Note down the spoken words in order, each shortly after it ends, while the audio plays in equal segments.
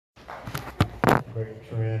Great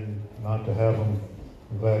trend not to have them.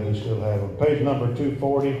 I'm glad we still have them. Page number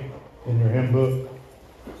 240 in your hymn book.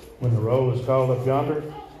 When the roll is called up yonder.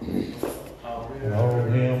 An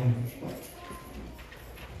old hymn,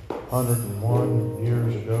 101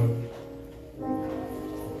 years ago.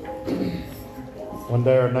 One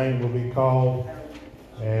day our name will be called,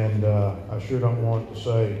 and I sure don't want to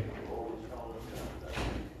say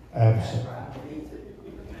absent.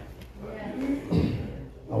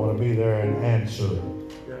 I want to be there and answer.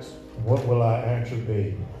 Yes. What will I answer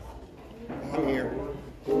be? I'm here.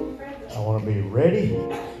 I want to be ready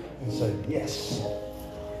and say yes.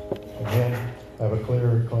 And then have a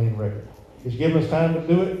clear and clean record. He's given us time to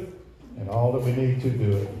do it and all that we need to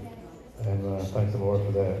do it. And thank the Lord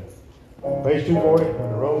for that. Page 240,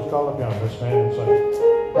 when the roll is called up yonder, let's stand and sing.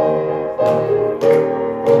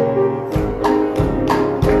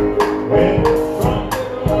 When the trumpet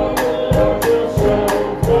of the Lord will sound,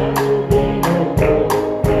 there will be no more,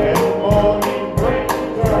 and the morning breaks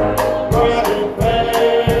turn bright and fair.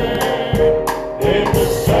 Then the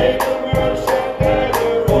Savior world shall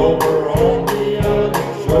gather over on the other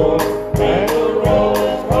shore, and the roll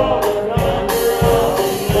is called up yonder, I'll be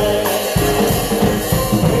there.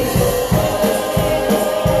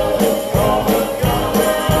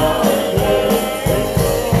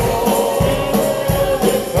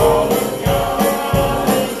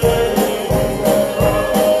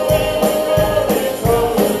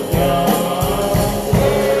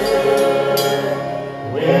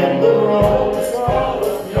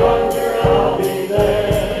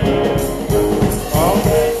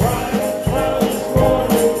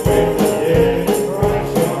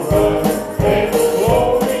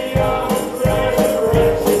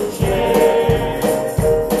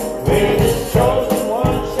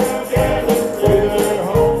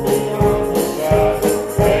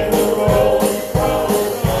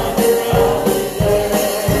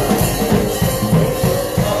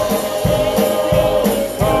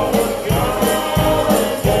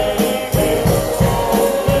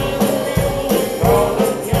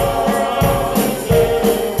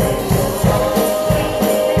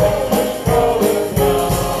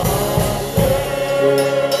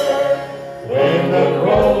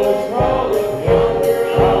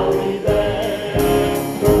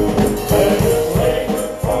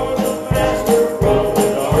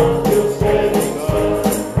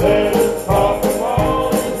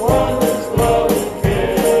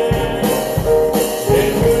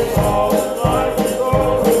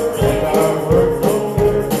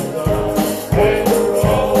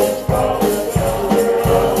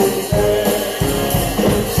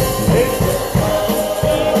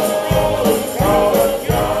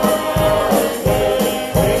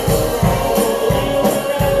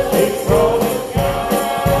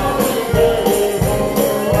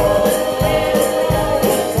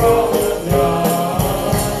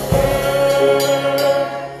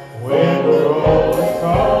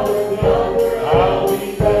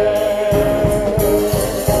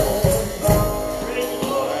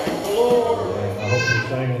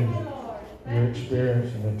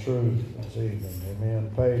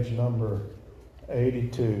 Page number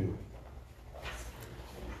 82.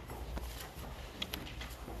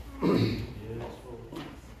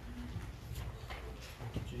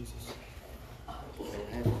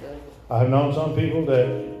 I've known some people that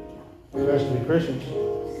profess to be Christians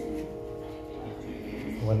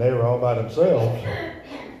when they were all by themselves,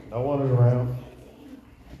 no one was around.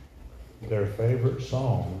 Their favorite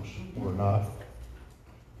songs were not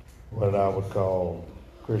what I would call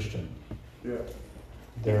Christian. Yeah.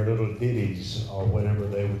 Their little ditties or whatever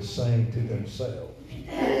they would sing to themselves.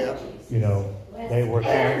 Yeah. You know, they were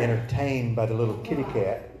kind of entertained by the little kitty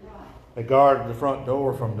cat. They guarded the front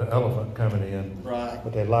door from the elephant coming in. Right.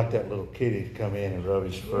 But they liked that little kitty to come in and rub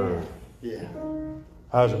his fur. Yeah.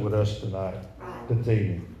 How's it with us tonight, this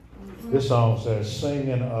evening? This song says,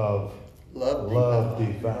 singing of love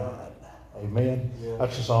divine. Amen? Yeah.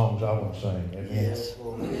 That's the songs I want to sing. Amen? Yes.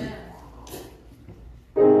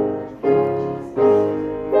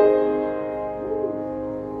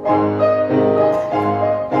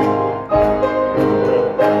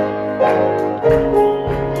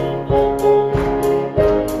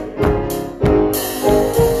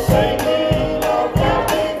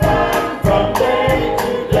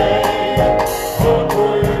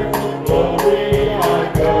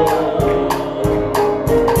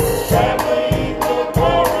 Traveling the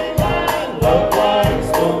glory line, love lights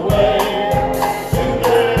the way.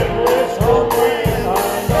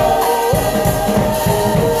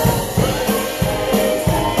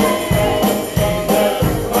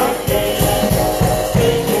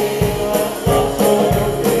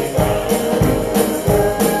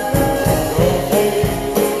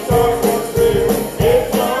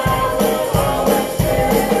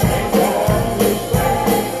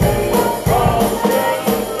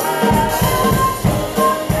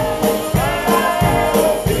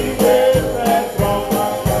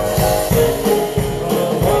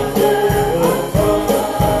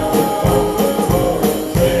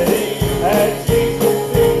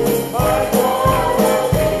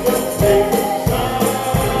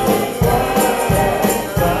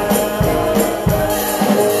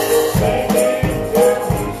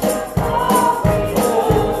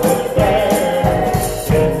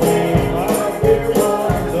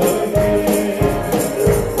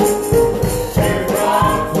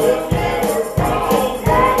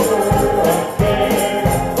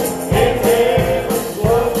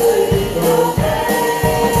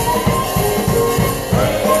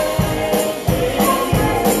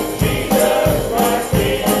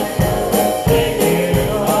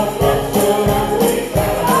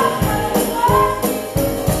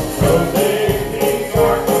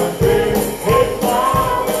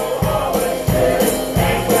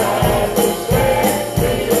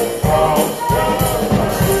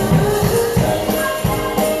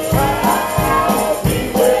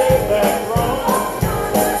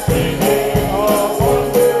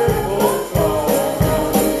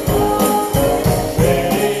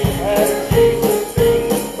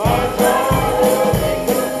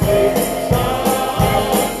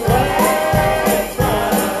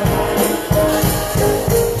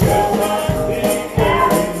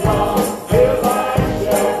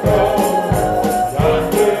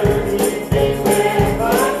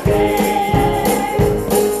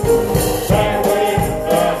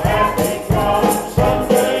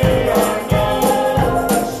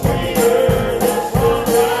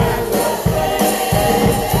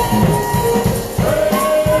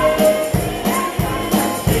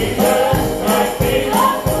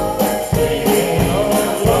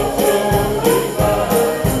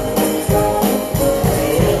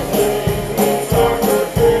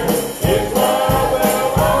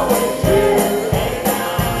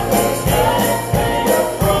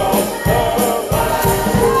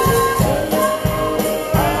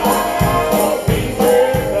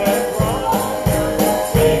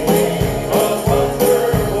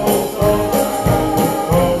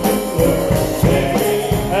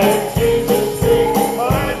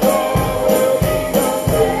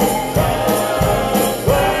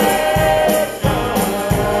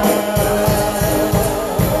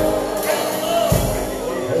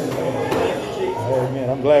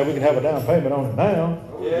 I'm glad we can have a down payment on it now.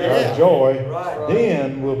 Yeah. Our joy Right.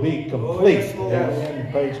 then will be complete. yes, Lord.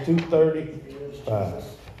 Amen. Page 235.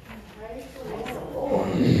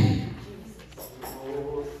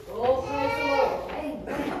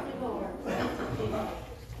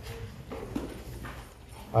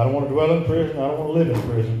 I don't want to dwell in prison. I don't want to live in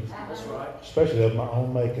prison. That's right. Especially of my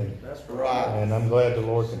own making. That's Right. And I'm glad the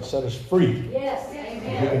Lord can set us free. Yes, We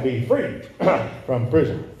amen. can be free from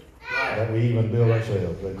prison that we even build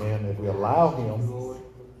ourselves. Amen. If we allow Him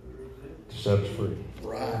to set us free.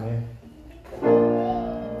 Right. Amen.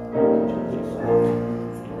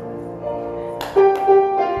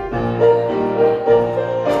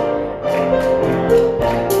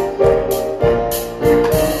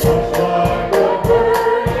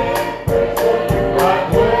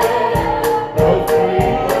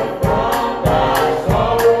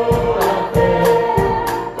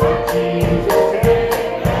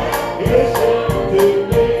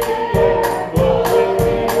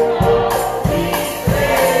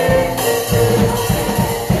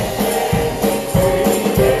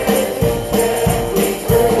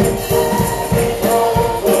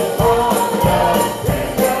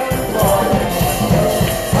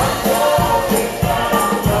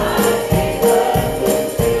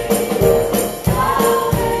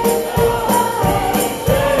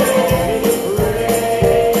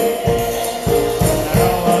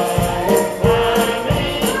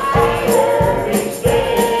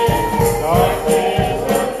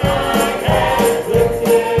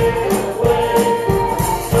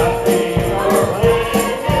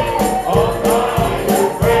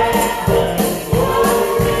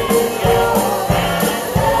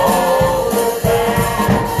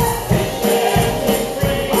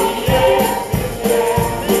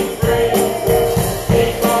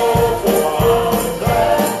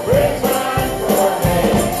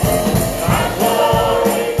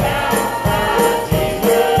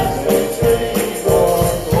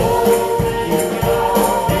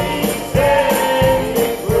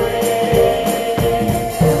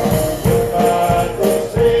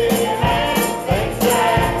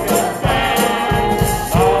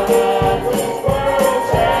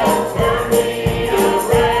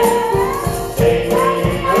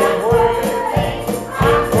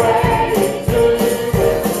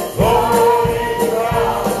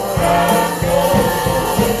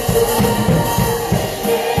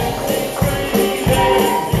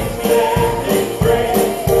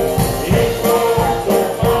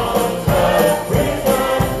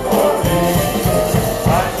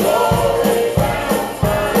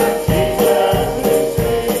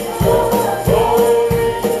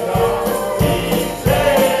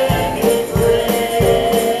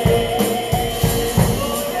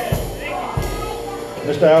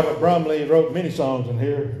 Mr. Albert Brumley wrote many songs in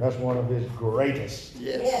here. That's one of his greatest.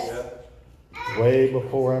 Yes. Way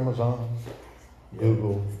before Amazon,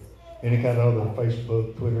 Google, any kind of other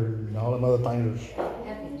Facebook, Twitter, and all them other things.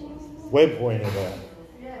 Way before any of that.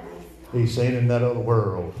 He's seen in that other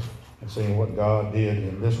world and seen what God did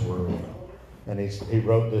in this world. And he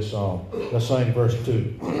wrote this song. Let's sing verse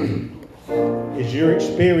 2. Is your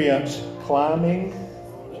experience climbing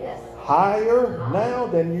higher now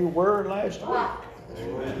than you were last week?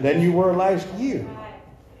 Than you were last year?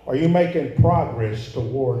 Are you making progress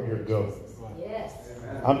toward your goal? Yes.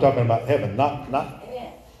 I'm talking about heaven, not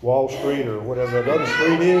Wall Street or whatever the other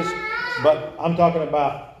street is, but I'm talking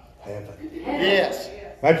about heaven. Yes.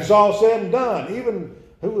 After it's all said and done, even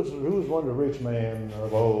who was one of the rich men?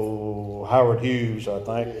 Howard Hughes, I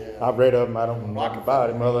think. I've read of him. I don't know much about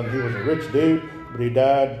him other than he was a rich dude, but he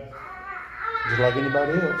died just like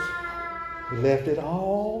anybody else. He left it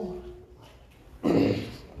all. I'm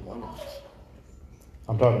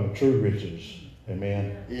talking true riches.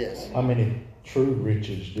 Amen. Yes. How many true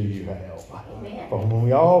riches do you have? But when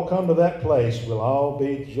we all come to that place, we'll all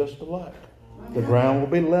be just alike. The ground will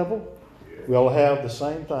be level. We'll have the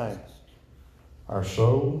same thing. Our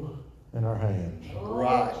soul in our hands.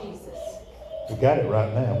 Right. Jesus. We got it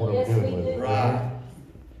right now. What are Yes, we doing we with it? do. Right.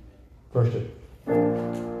 Verse 2.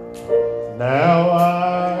 Now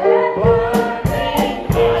I climb.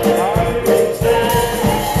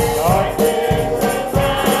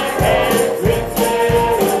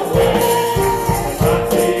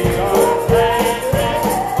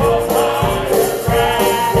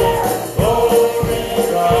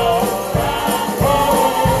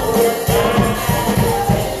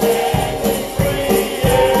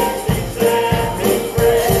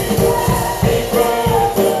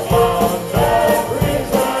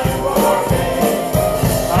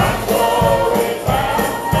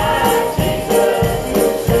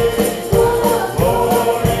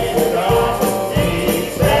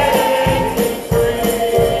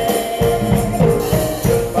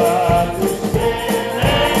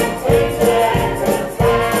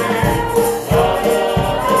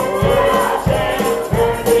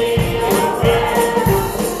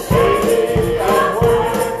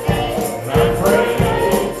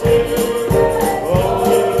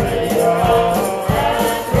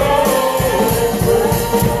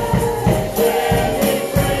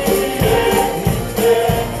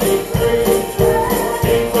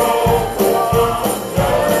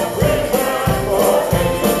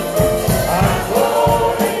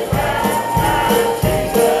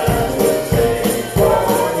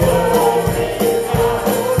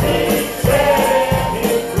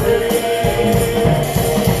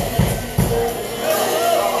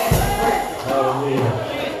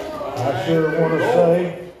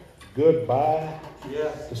 by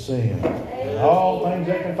Yes. to sin. And all things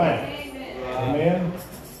that confound. Amen.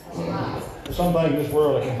 There's some things in this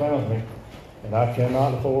world that confounds me, and I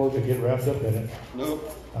cannot afford to get wrapped up in it.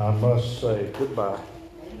 Nope. I must say goodbye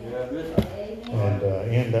Yeah. and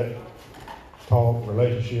end that talk,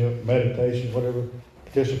 relationship, meditation, whatever,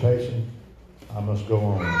 participation. I must go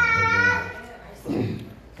on. Amen.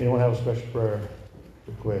 Anyone have a special prayer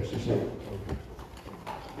request? Is it?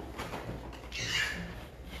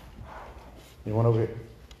 Anyone over here?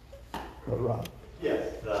 Brother Rob.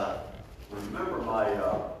 Yes, remember my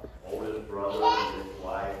oldest brother and his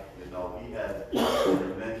wife, you know, he had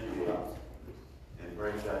dementia, and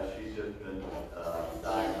great God, she's just been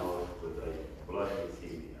diagnosed with a blood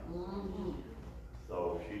leukemia.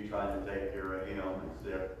 So she's trying to take care of him and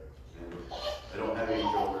sick, and they don't have any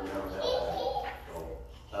children, never have had. So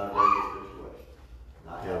not a very good situation. I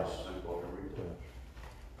have a simple report.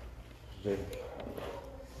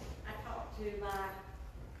 I talked to my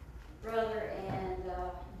brother, and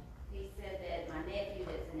he said that my nephew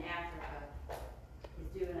that's in Africa is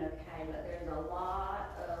doing okay, but there's a lot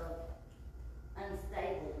of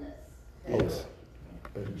unstableness. Yes.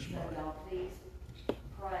 So y'all please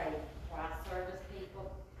pray for our service people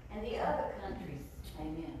and the other countries.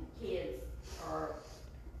 Amen. Kids or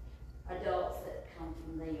adults that come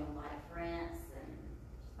from them, like France and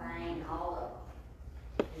Spain, all of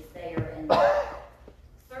them is there, and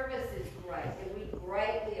service is great, and we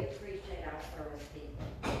greatly appreciate our service people.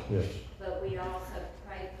 Yes. But we also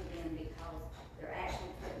pray for them because they're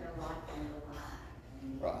actually putting their life on the line.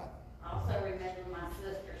 Right. Also remember my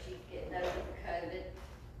sister, she's getting over COVID,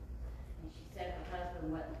 and she said her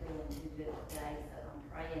husband wasn't feeling too good today, so I'm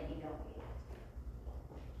praying he don't get it.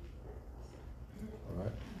 All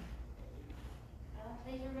right.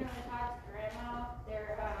 Please remember to talk to Grandma.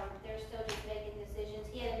 They're still just making decisions.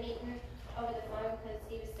 He had a meeting over the phone because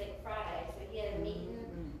he was sick Friday, so he had a meeting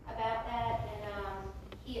about that, and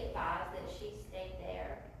he advised that she stayed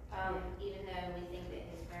there, even though we think that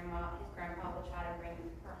his grandpa will try to bring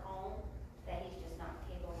her home, that he's just not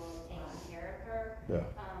capable of taking care of her. Yeah.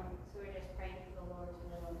 So we're just praying for the Lord's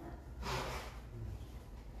will on that.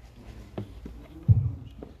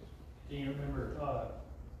 Do you remember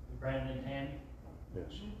Brandon and Tammy?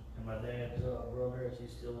 Yes. And my dad's brother, is he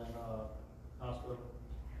still in hospital?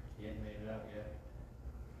 He hadn't made it out yet.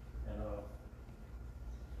 And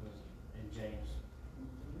was in James.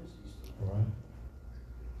 Yes, he's still All right.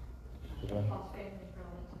 Good one. Lost family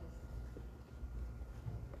relatives.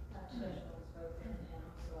 Especially spoken, and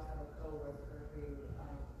also I have a coworker who,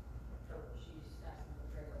 she's asking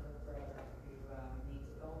for prayer for her brother who needs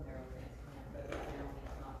a bone marrow transplant, but right now he's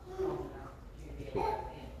not strong enough to be able to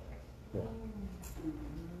handle it. Yeah.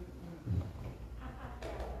 I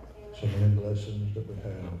So many blessings that we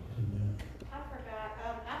have. Amen. forgot.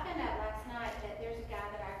 I found out last night that there's a guy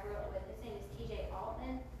that I grew up with. His name is TJ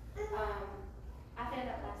Altman. I found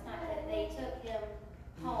out last night that they took him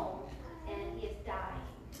home and he is dying.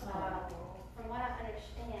 From what I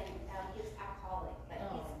understand, he was alcoholic, but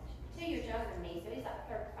he's 2 years younger than me, so he's like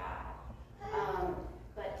 35.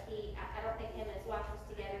 But I don't think him and his wife was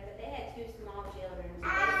together, but they had 2 small children. So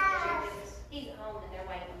basically, he's at home and they're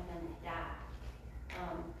waiting on him to die. So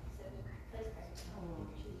please pray. Oh,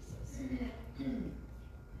 Jesus.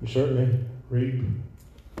 You certainly reap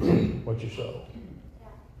what you sow.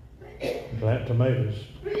 Plant tomatoes.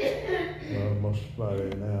 Well, most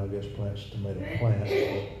everybody now, I guess, plants tomato plants.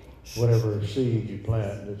 But whatever seed you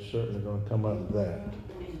plant, it's certainly going to come up with that.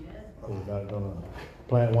 You're not going to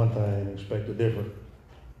plant one thing and expect a different.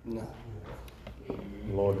 No. The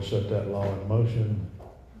Lord has set that law in motion.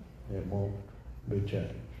 It won't be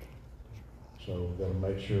changed. So we've got to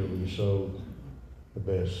make sure we sow the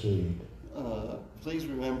best seed. Please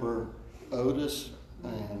remember Otis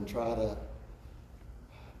and try to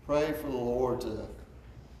pray for the Lord to.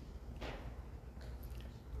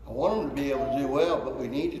 I want him to be able to do well, but we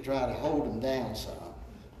need to try to hold him down some.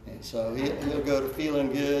 And so he'll go to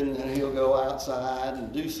feeling good, and then he'll go outside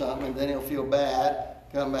and do something, and then he'll feel bad,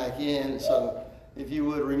 come back in. So if you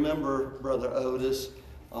would remember Brother Otis,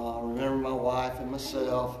 remember my wife and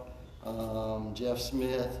myself, Jeff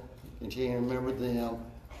Smith, continue to remember them.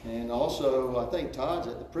 And also, I think Todd's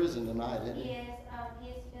at the prison tonight, isn't he? He is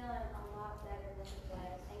feeling a lot better than he was.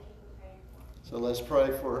 Thank you for praying for him. So let's pray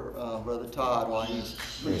for Brother Todd while he's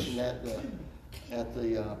preaching at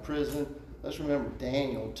the prison. Let's remember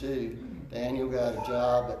Daniel too. Daniel got a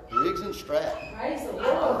job at Riggs and Stratton. Praise the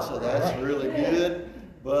Lord. So that's really good.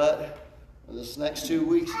 But this next 2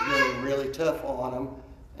 weeks is going to be really tough on him.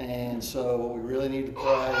 And so we really need to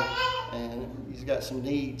pray. And he's got some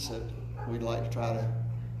needs that we'd like to try to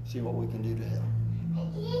see what we can do to help.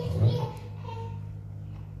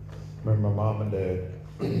 Remember my mom and dad,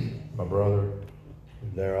 my brother,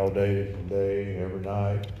 there all day, every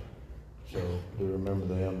night. So do remember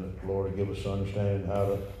them, that the Lord will give us understanding how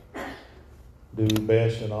to do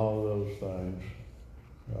best in all of those things.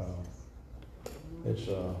 It's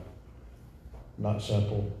not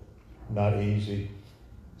simple, not easy.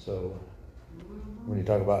 So when you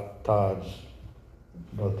talk about Todd's,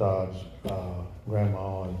 Brother Todd's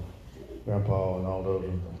grandma and grandpa and all those,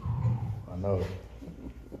 I know.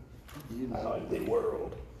 You I know. know the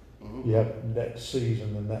world. Mm-hmm. Yeah, that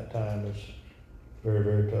season and that time is very,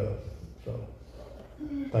 very tough. So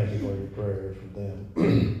thank you for your prayers for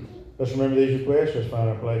them. Let's remember these requests. Let's find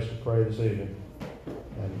our place to pray this evening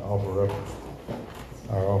and offer up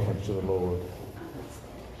our offerings to the Lord.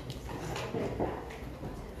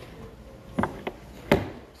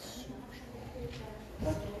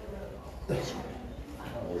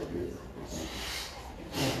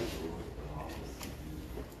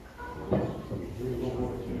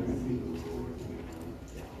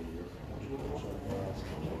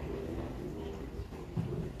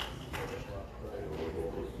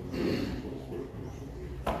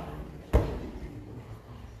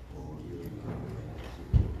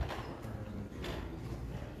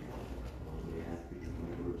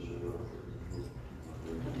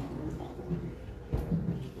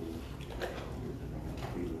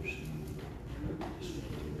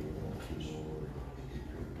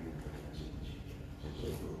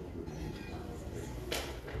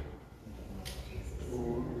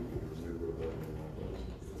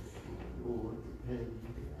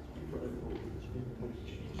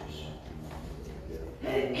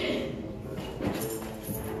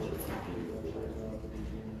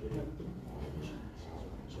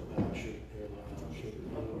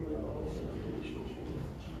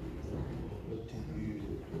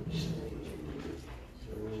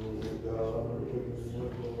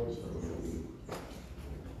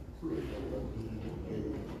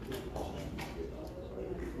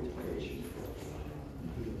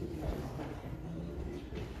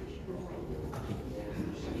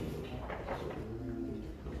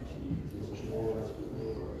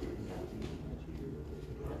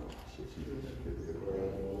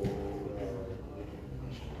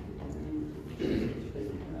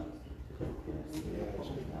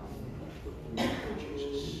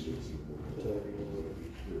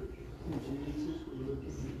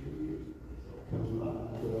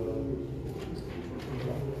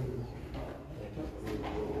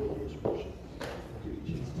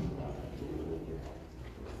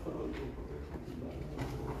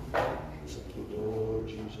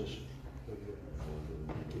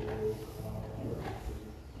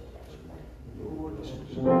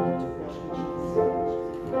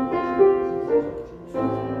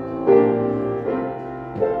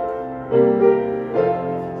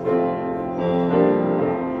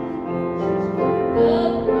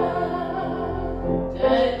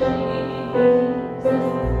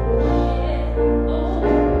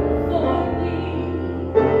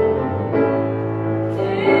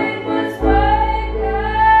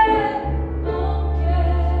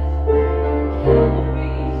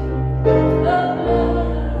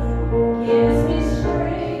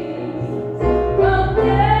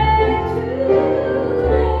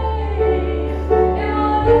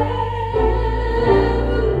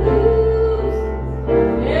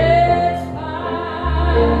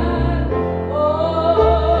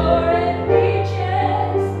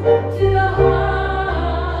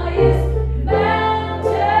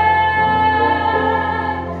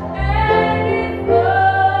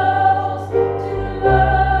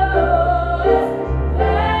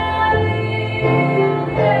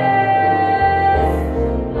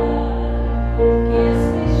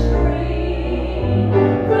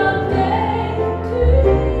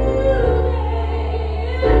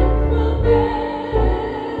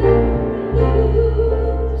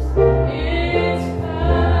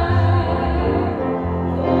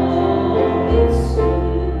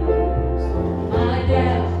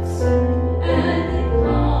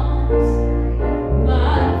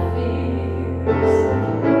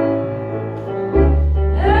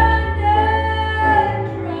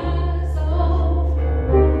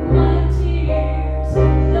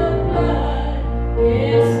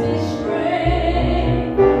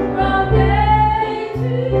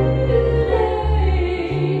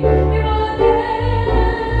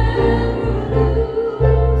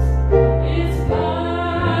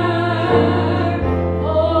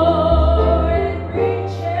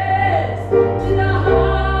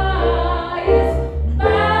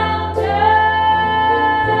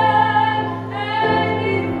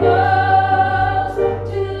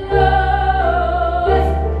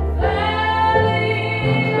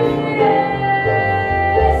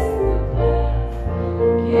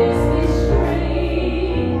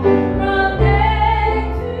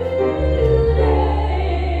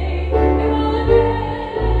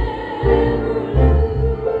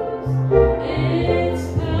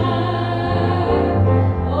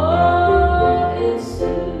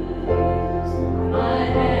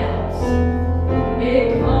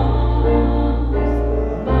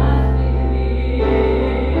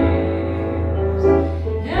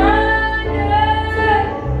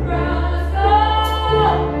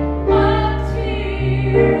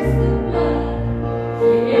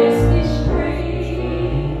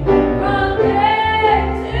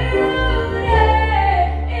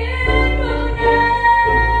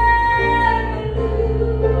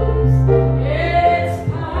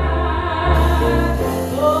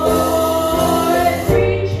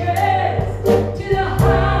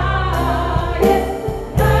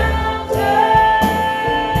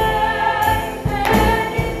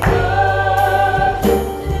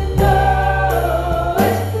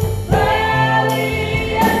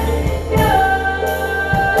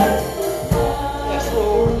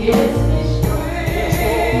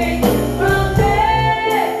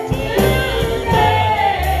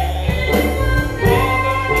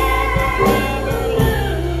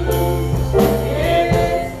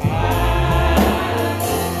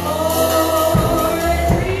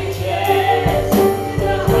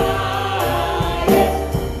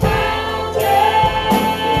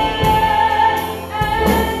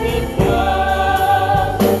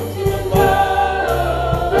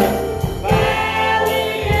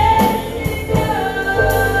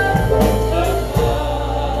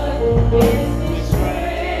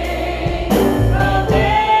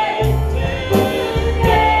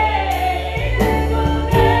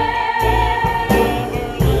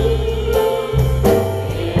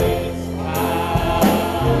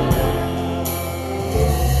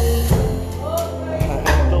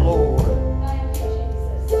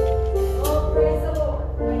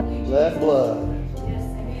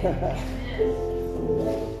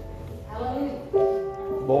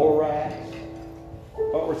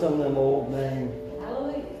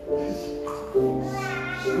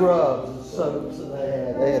 scrubs and soaps that they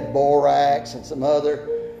had. They had borax and some other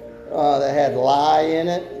that had lye in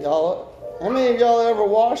it. Y'all, how many of y'all ever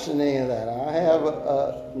washed in any of that? I have,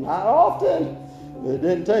 not often. It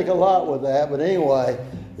didn't take a lot with that, but anyway,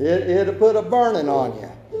 it'll put a burning on you,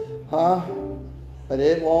 huh? But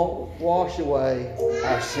it won't wash away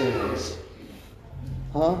our sins,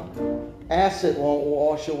 huh? Acid won't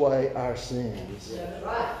wash away our sins.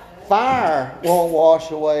 Fire won't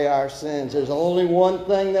wash away our sins. There's only one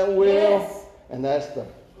thing that will, and that's the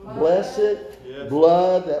blessed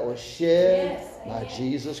blood that was shed by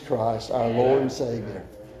Jesus Christ, our Lord and Savior.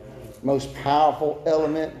 Most powerful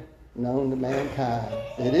element known to mankind.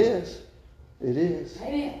 It is. It is.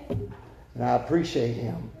 And I appreciate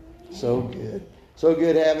him. So good. So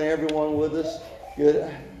good having everyone with us. Good.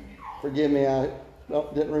 Forgive me, I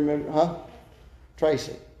didn't remember. Huh?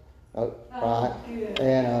 Tracy. Oh, right.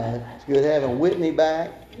 And it's good having Whitney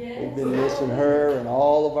back. We've been missing her and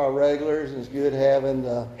all of our regulars. And it's good having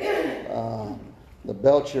the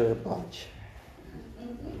Belcher bunch.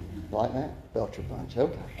 Like that? Belcher bunch.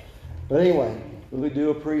 Okay. But anyway, we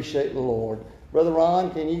do appreciate the Lord. Brother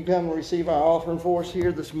Ron, can you come and receive our offering for us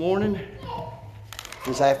here this morning?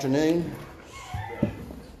 This afternoon?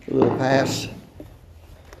 A little past.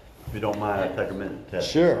 If you don't mind, I'll take a minute to tell you.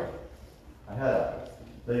 Sure. I had a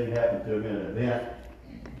thing happen to me in an event.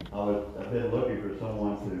 I've been looking for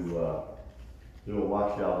someone to do a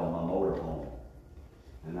wash job on my motorhome.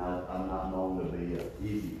 And I'm not known to be an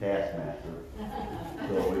easy taskmaster.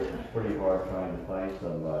 So it's pretty hard trying to find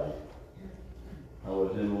somebody. I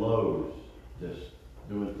was in Lowe's just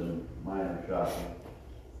doing some minor shopping.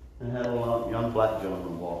 And had a young black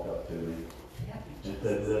gentleman walk up to me and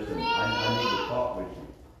said, listen, I need to talk with you.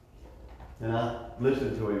 And I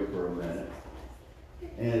listened to him for a minute.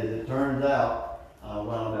 And as it turns out, I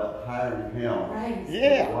wound up hiring him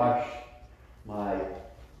to wash my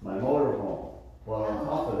motorhome. Well, on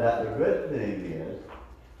top of that, the good thing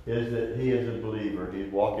is that he is a believer.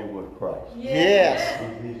 He's walking with Christ. Yes.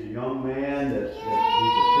 He's a young man. He's a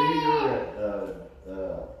senior at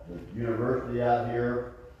the university out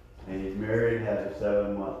here. And he's married and has a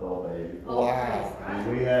 7-month-old baby. Wow.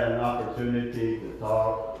 And we had an opportunity to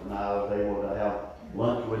talk, and I was able to have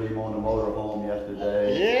lunch with him on the motorhome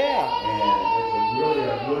yesterday. Yeah. And it was really a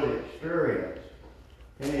good experience.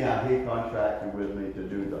 Anyhow, he contracted with me to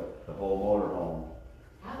do the whole motorhome.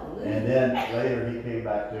 And then later he came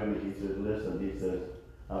back to me, he says, listen, he says,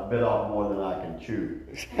 I've bit off more than I can chew.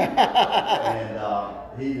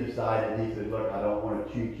 And he decided, he said, look, I don't want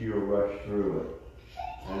to cheat you or rush through it.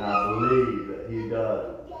 And I believe that he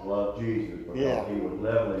does love Jesus because he was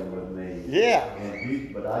leveling with me. Yeah.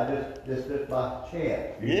 And but I just by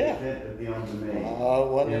chance, he sent him to me.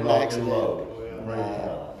 Oh, what an accident. You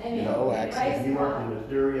know, No accident. he worked in a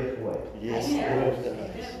mysterious way. Yes.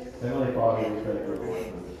 Heavenly Father, we thank you, Lord,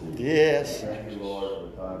 for this. Yes. Thank you, Lord, for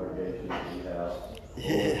the congregation that we have.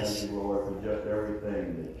 Yes. Thank you, Lord, for just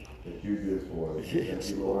everything that you do for us. Yes.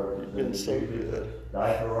 Thank you, Lord, for You've been so Jesus good.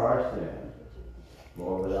 died for our sins.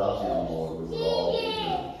 Lord, without him, Lord, we would all be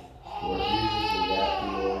doomed. Lord Jesus, we ask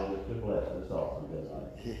you, Lord, just to bless us all today.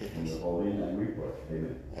 Yes. In your holy name we pray.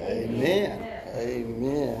 Amen.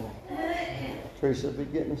 Amen. Amen. Teresa will be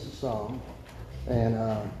getting us a song. And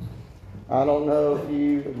I don't know if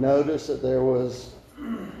you noticed that there was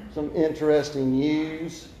some interesting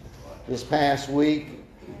news this past week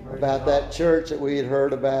about that church that we had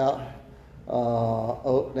heard about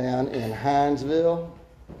down in Hinesville.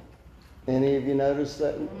 Any of you noticed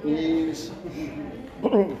that news?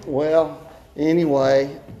 Well,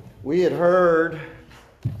 anyway, we had heard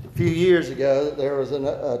a few years ago that there was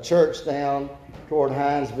a church down toward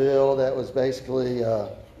Hinesville that was basically a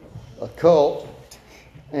cult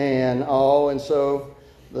and all. And so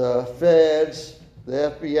the feds,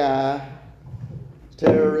 the FBI,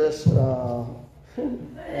 terrorists,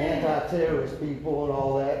 anti-terrorist people and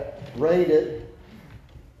all that raided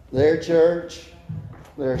their church,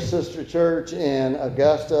 their sister church in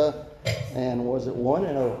Augusta, and was it one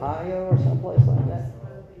in Ohio or someplace like that?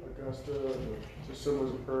 Augusta, just similar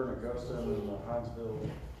occurred in Augusta and in Hinesville.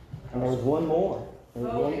 And there was one more.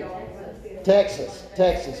 Texas,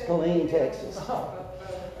 Killeen, Texas.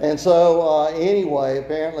 And so anyway,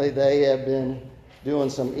 apparently they have been doing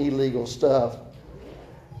some illegal stuff.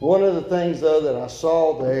 One of the things, though, that I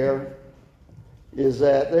saw there is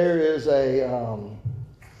that there is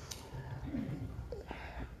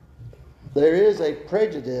a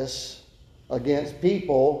prejudice against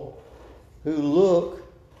people who look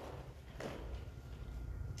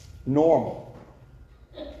normal.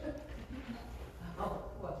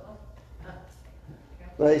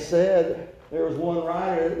 They said, there was one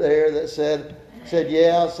writer there that said Said,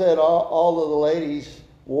 yeah, I said all of the ladies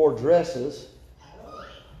wore dresses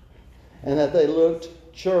and that they looked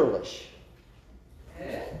churlish.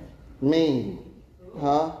 Mean.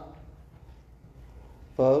 Huh?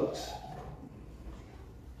 Folks,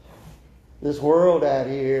 this world out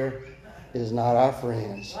here is not our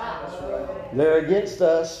friends. They're against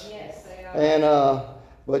us. Yes, they are. And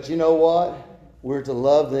but you know what? We're to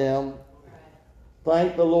love them.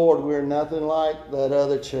 Thank the Lord we're nothing like that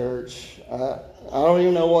other church. I don't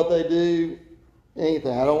even know what they do,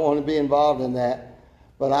 anything. I don't want to be involved in that.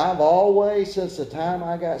 But I've always, since the time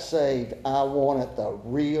I got saved, I wanted the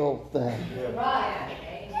real thing. Right.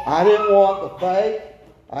 I didn't want the fake.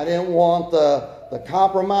 I didn't want the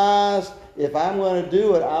compromise. If I'm going to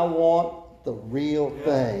do it, I want the real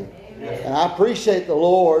thing. And I appreciate the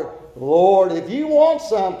Lord. Lord, if you want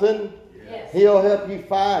something, He'll help you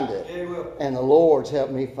find it. And the Lord's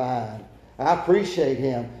helped me find. I appreciate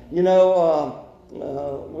Him. You know,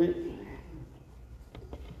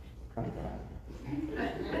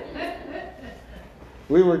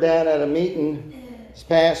 we were down at a meeting this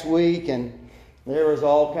past week, and there was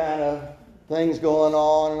all kind of things going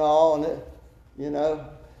on and all, and it, you know,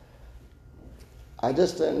 I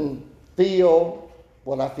just didn't feel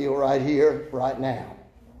what I feel right here, right now.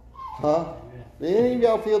 Huh? Did any of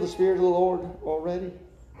y'all feel the Spirit of the Lord already?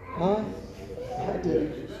 Huh? I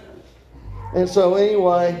did. And so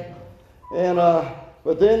anyway, and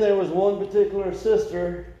but then there was one particular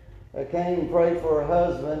sister that came and prayed for her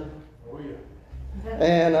husband.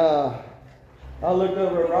 And I looked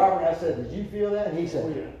over at Robert and I said, "Did you feel that?" And he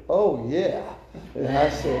said, "Oh yeah." And I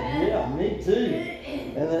said, "Yeah, me too."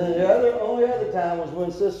 And then the only other time was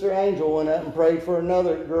when Sister Angel went up and prayed for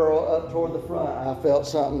another girl up toward the front. I felt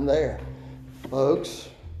something there. Folks,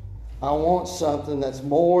 I want something that's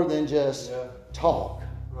more than just talk.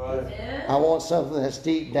 I want something that's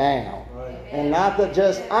deep down. And not that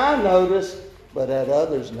just I notice, but that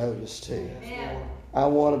others notice too. I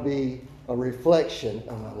want to be a reflection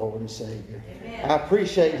of my Lord and Savior. I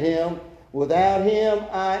appreciate Him. Without Him,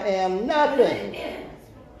 I am nothing.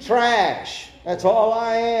 Trash. That's all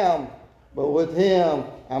I am. But with Him,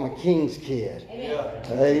 I'm a king's kid.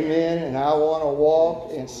 Amen. And I want to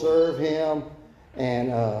walk and serve Him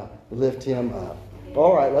and lift Him up.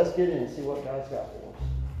 All right, let's get in and see what God's got for us.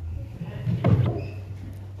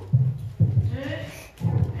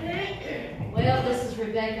 Well, this is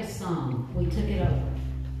Rebecca's song. We took it over.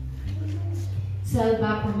 So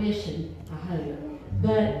by permission, I hope.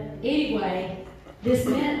 But anyway, this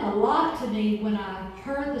meant a lot to me when I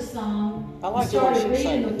heard the song. I like and started the way she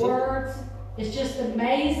sang reading it, the too. words. It's just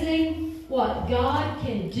amazing what God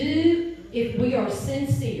can do if we are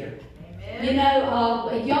sincere. Amen. You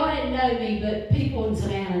know, y'all didn't know me, but people in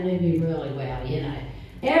Savannah knew me really well, you know.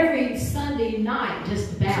 Every Sunday night,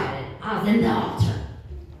 just about it, I was in the altar.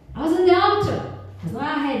 Because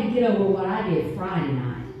I had to get over what I did Friday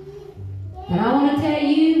night. But I want to tell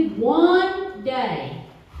you, one day,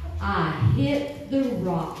 I hit the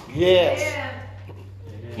rock. Yes.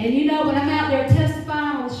 And you know, when I'm out there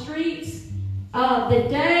testifying on the streets, the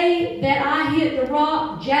day that I hit the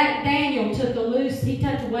rock, Jack Daniel took he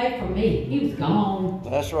took away from me. He was gone.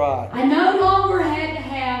 That's right. I no longer had to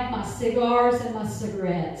have my cigars and my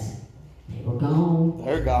cigarettes. They were gone.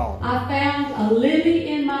 They're gone. I found a lily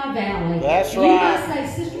in my valley. That's and right. You might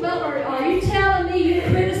say, Sister Butler, are you telling me you're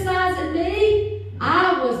criticizing me?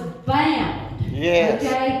 I was bound. Yes.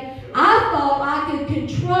 Okay? I thought I could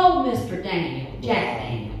control Mr. Daniel, Jack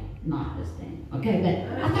Daniel, not this Daniel. Okay,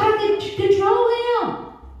 but I thought I could control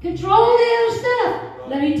him. Control the other stuff.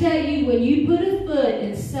 Let me tell you, when you put a foot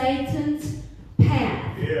in Satan's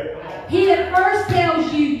path, he at first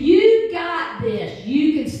tells you, you got this.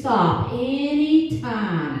 You can stop any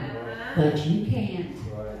time. But you can't.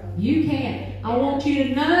 You can't. I want you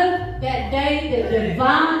to know that day that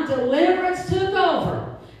divine deliverance took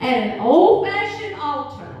over at an old-fashioned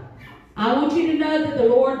altar. I want you to know that the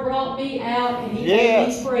Lord brought me out and He made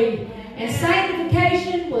me free. And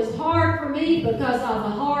sanctification was hard for me because I was a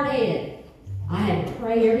hard head. I had to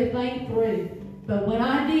pray everything through. But when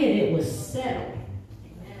I did, it was settled.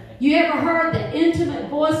 You ever heard the intimate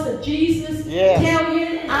voice of Jesus tell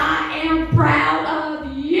you, I am proud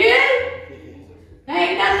of you?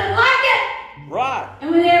 Ain't nothing like it. Right.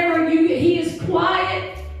 And whenever He is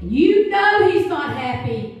quiet, you know He's not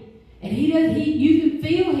happy. And you can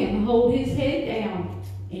feel Him hold His head down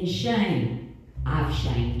in shame. I've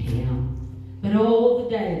shamed Him. But all the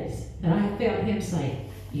days that I have felt Him say,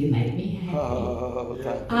 you make me happy.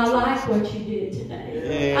 I like what you did today.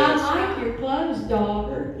 Yes. I like your clothes,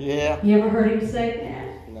 daughter. Yeah. You ever heard Him say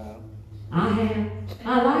that? No. I have.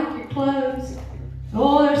 I like your clothes.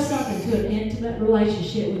 Oh, there's something into an intimate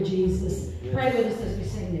relationship with Jesus. Pray with us as we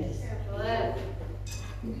sing this.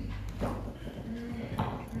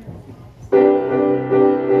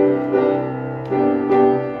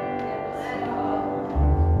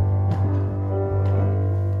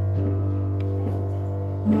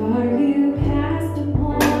 Are you past the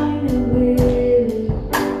point of willing?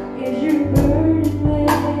 Is your burden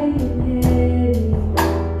weighing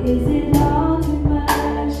heavy? Is it all too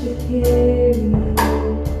much to carry?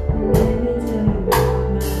 Let me tell you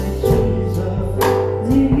about my Jesus.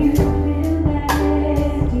 Do you feel that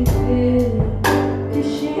empty feeling? The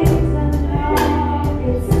shame's unlocked,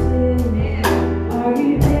 it's still. Are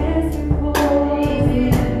you desperate for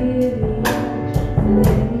healing?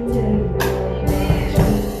 Let me tell you about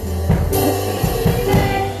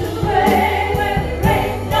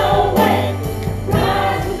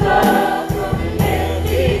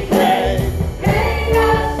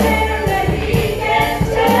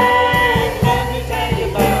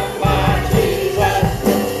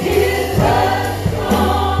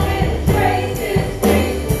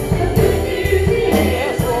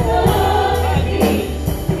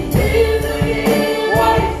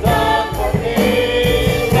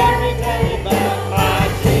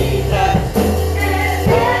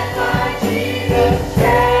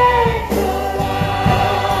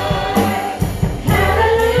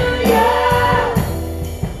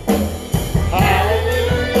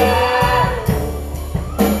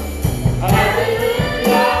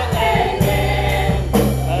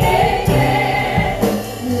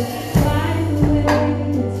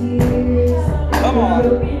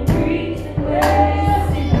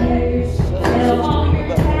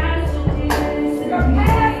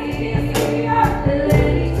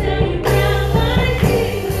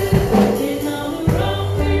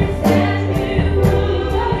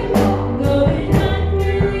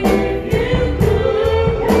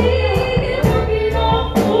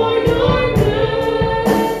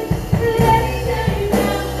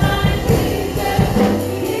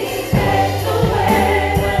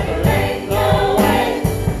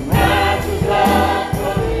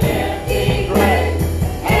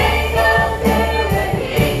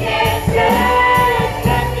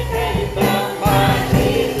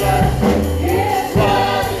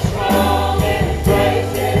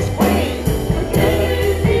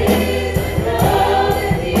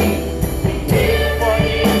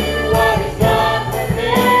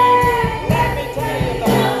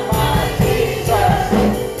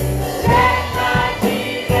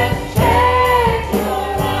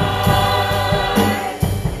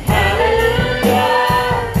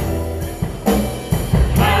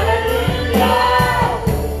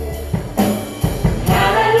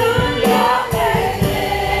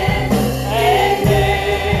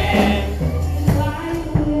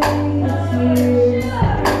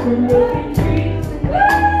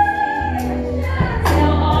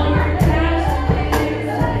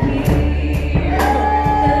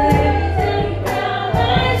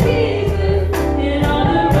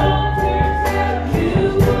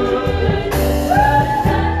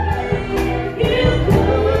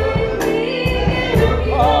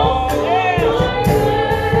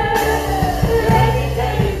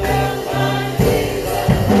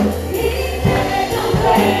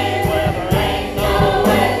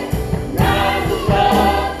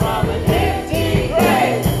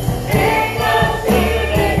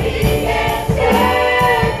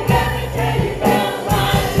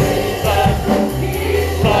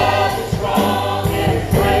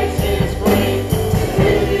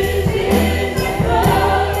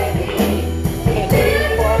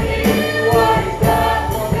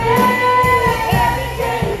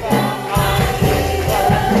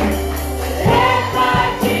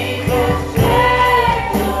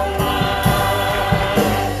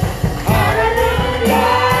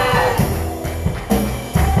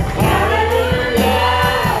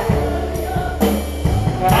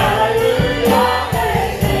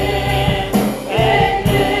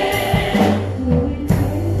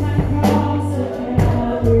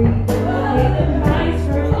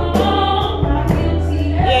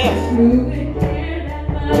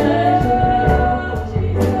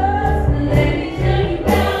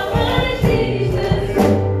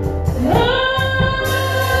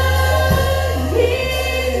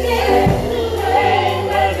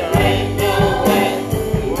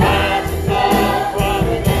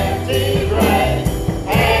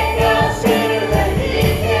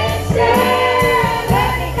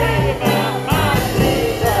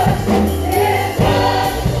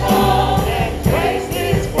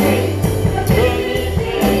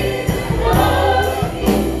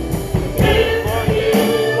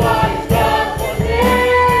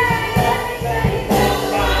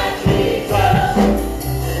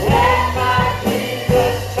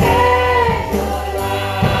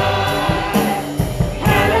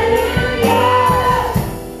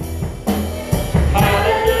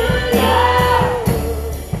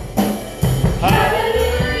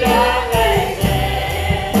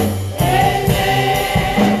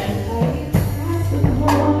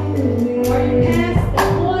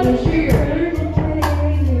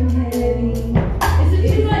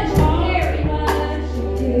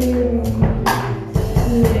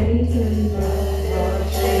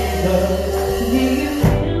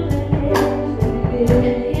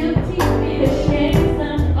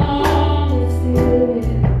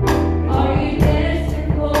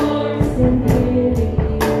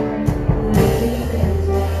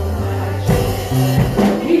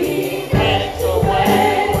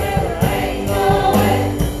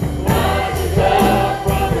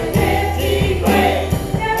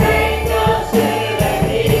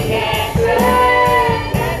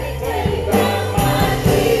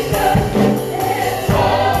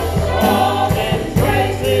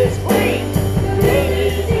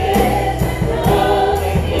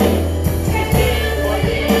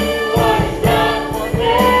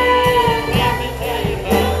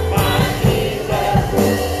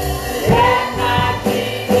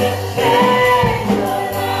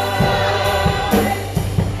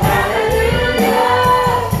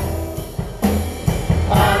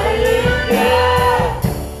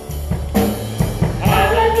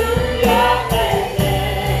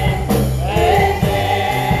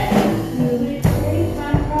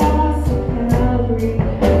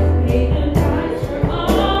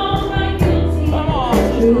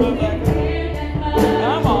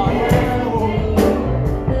Come on.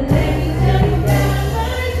 Let me tell you about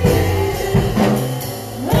my Jesus.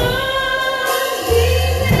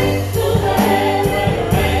 He's the land where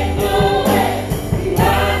there ain't no way. He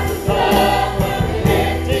wipes the blood from an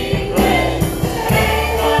empty grave.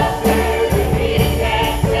 Ain't no fear that he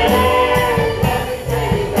can't save. Let me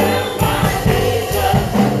tell you about my Jesus.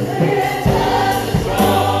 His love is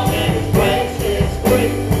strong and His grace is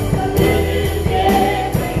free. But with His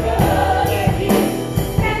death we got a key.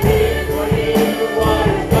 And His for you what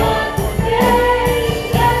He's done for me.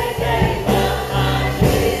 Let me tell you about my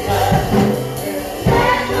Jesus.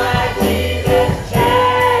 Let my Jesus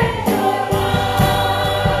change your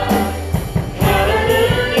life.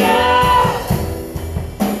 Hallelujah.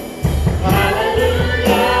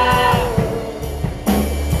 Hallelujah.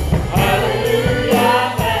 Hallelujah.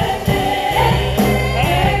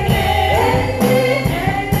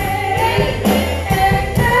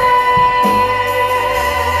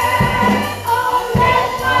 Oh, let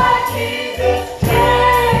my Jesus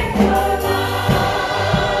change your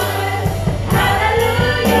life.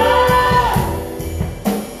 Hallelujah.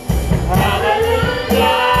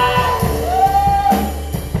 Hallelujah.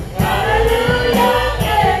 Hallelujah.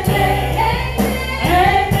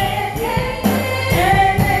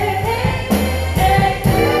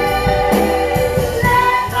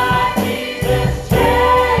 Let my Jesus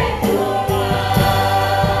change your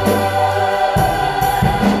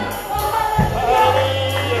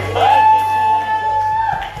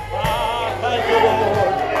Thank you,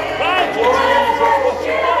 Lord. Thank you,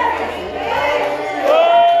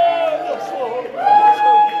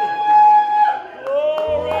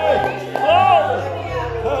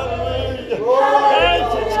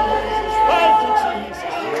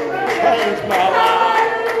 Change my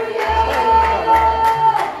life.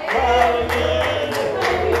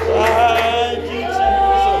 Thank you,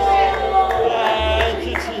 Jesus. Thank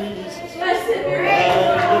you, Jesus. Blessed be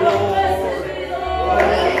the Lord. Blessed be the Lord.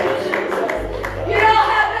 You don't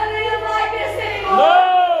have to live like this anymore. No!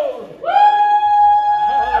 Woo!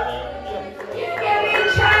 You can be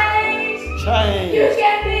changed. Change. You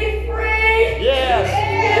can be free. Yes.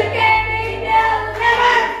 You can be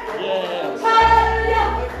delivered. Yes. Hallelujah.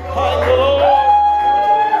 Thank you, Lord.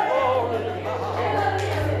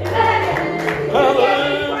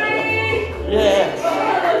 Hallelujah. Yes.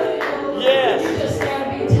 Yes. You just gotta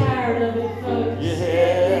be tired of it, folks.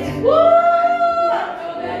 Yes. Woo! I don't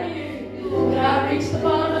know about you, but I reached the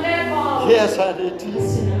bottom of that bottle. Yes, I did too.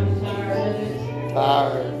 Listen, I'm tired of it.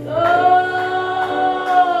 Tired. Oh,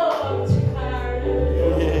 I'm too tired of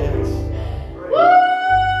it. Yes. Woo!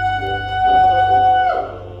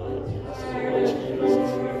 Tired of it, Lord.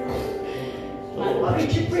 Like the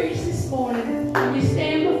preacher preached this morning, when you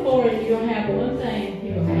stand before Him, you're gonna have one thing.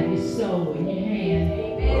 You're gonna have your soul in your hand.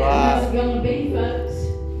 How's it gonna be, folks?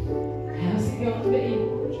 How's it gonna be?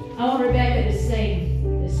 I want Rebecca to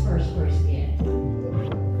sing this first verse again.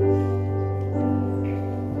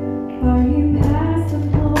 Are you past the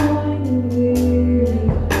point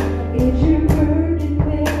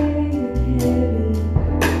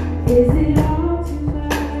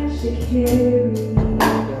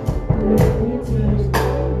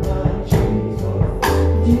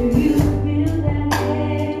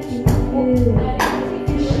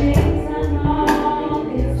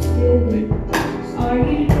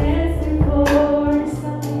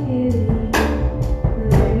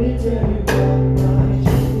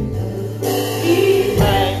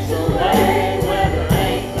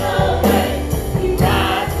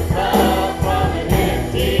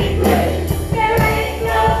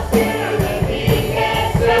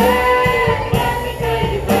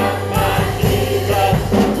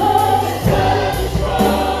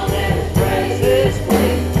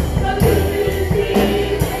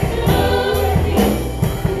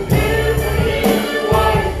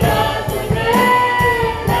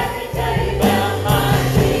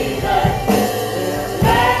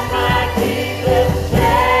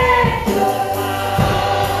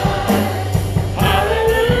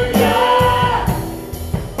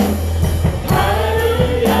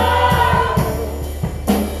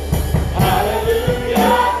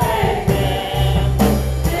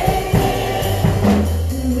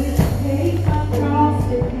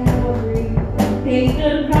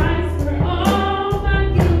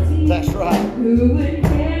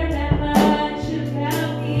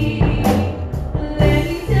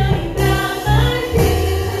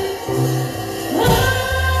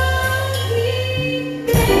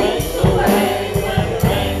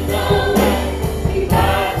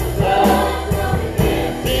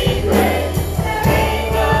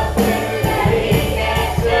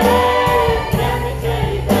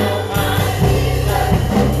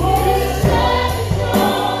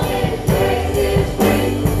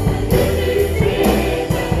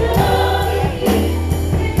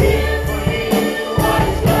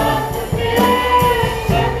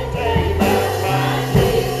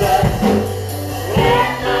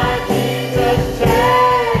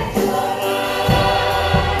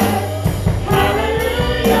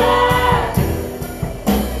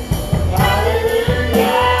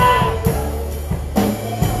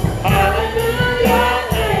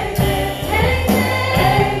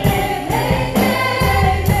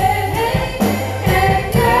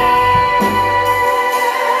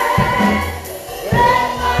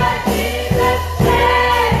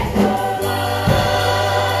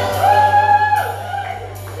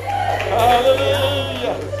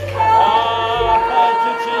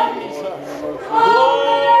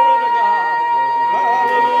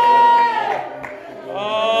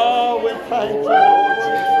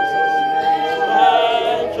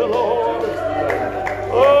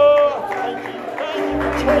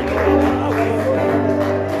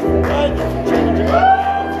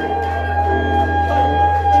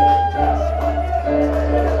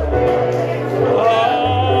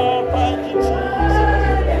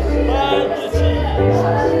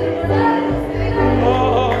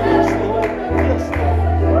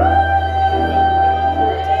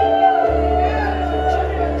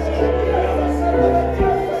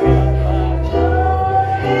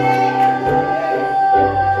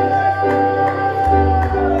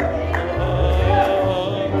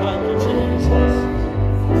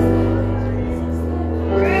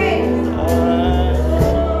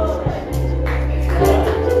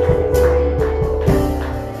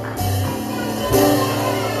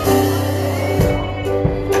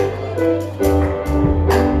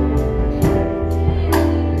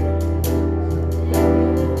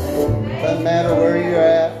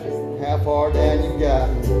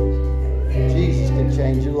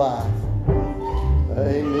change your life.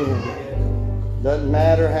 Amen. Doesn't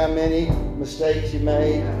matter how many mistakes you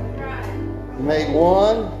made. You made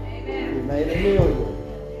one, you made a million.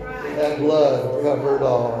 That blood covered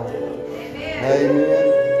all. Amen.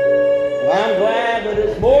 And I'm glad that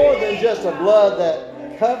it's more than just a blood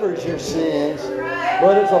that covers your sins,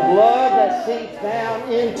 but it's a blood that seeps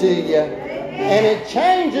down into you, and it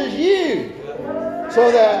changes you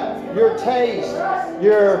so that your taste,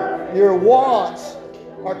 your wants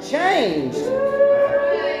are changed.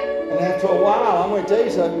 And after a while, I'm going to tell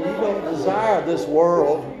you something, you don't desire this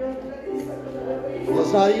world.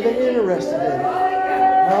 It's not even interested in it.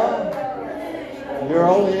 Huh? You're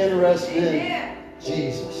only interested in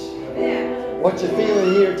Jesus. What you're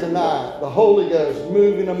feeling here tonight, the Holy Ghost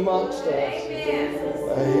moving amongst us.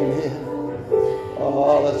 Amen.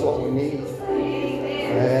 Oh, that's what we need.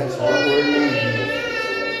 That's what we're needing.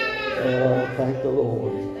 Oh, thank the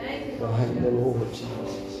Lord. Thank the Lord Jesus.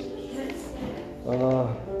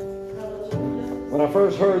 When I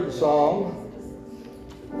first heard the song,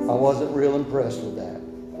 I wasn't real impressed with that.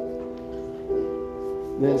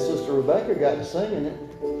 Then Sister Rebecca got to singing it.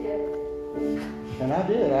 And I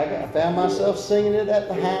did. I found myself singing it at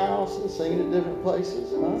the house and singing it different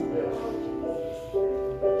places. Huh?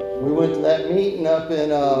 We went to that meeting up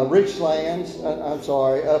in Richlands.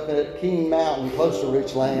 Up at King Mountain, close to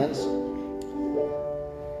Richlands.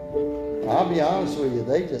 I'll be honest with you,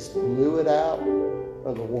 they just blew it out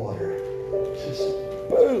of the water. Just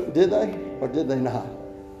boom. Did they? Or did they not?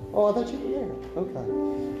 Oh, I thought you were there. Okay.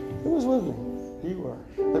 Who was with me? You were.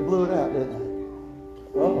 They blew it out, didn't they?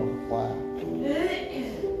 Oh, wow.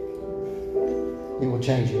 It will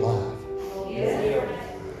change your life.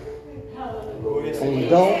 And you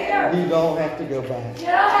don't have to go back. You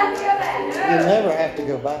never have to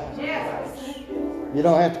go back. You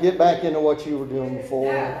don't have to get back into what you were doing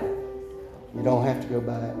before. You don't have to go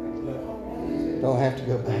back. Don't have to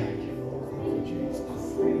go back.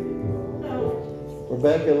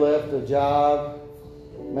 Rebecca left a job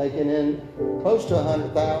making in close to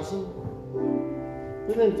 $100,000.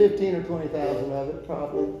 Within 15 or 20,000 of it,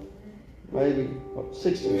 probably, maybe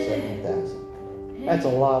 60 or 70,000. That's a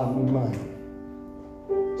lot of money.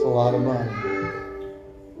 It's a lot of money.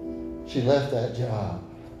 She left that job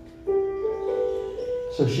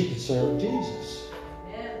so she could serve Jesus.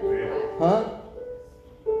 Huh?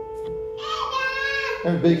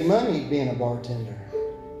 There's big money being a bartender.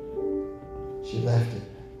 She left it.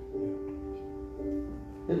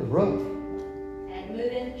 It was rough. And move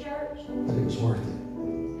in the church. But it was worth it.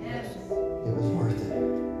 Yes. It was worth it.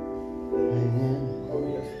 Amen.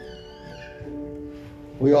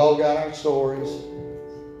 We all got our stories.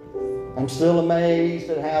 I'm still amazed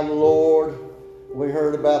at how the Lord, we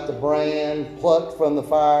heard about the brand plucked from the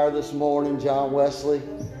fire this morning, John Wesley.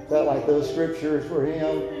 Felt like those scriptures were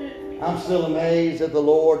him. I'm still amazed that the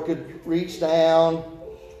Lord could reach down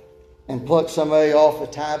and pluck somebody off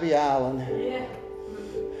of Tybee Island. Yeah.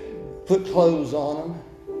 Put clothes on them.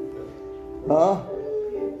 Huh?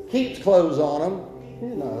 Keeps clothes on them.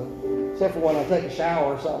 You know. Except for when I take a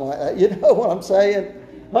shower or something like that. You know what I'm saying?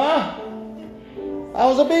 Huh? I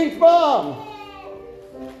was a beach bum.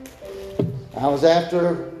 I was just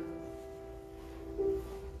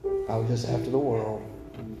after the world.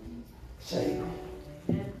 Satan.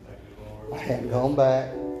 I hadn't gone back.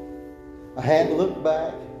 I hadn't looked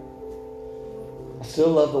back. I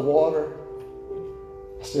still love the water.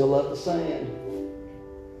 I still love the sand.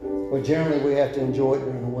 But generally we have to enjoy it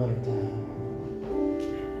during the winter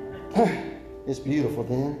time. It's beautiful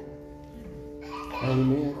then.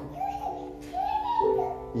 Amen.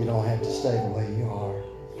 You don't have to stay the way you are.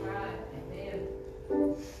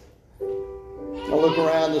 I look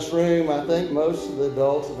around this room, I think most of the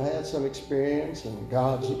adults have had some experience and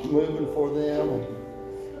God's moving for them.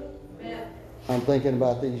 And I'm thinking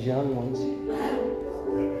about these young ones.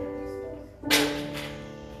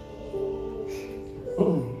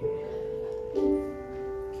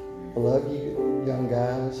 I love you young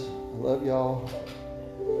guys. I love y'all.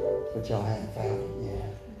 But y'all haven't found it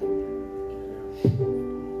yet.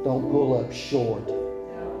 Don't pull up short.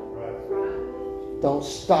 Don't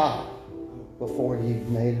stop before you've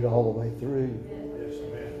made it all the way through.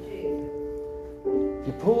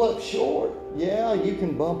 You pull up short, yeah, you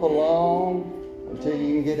can bump along until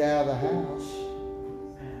you can get out of the house.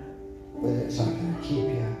 But it's not going to keep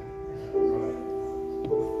you.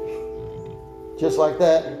 Just like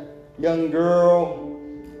that young girl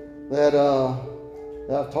that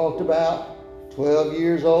I've talked about, 12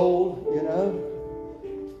 years old, you know.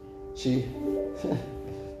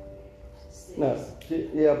 But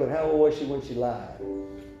how old was she when she lied?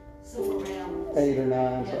 So around 8 or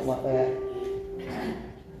 9, something like that.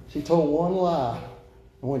 She told one lie.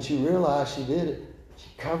 And when she realized she did it, she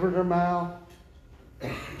covered her mouth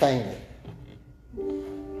and fainted.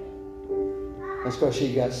 That's because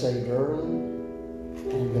she got saved early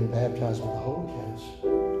and been baptized with the Holy Ghost.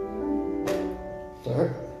 So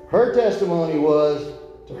her testimony was,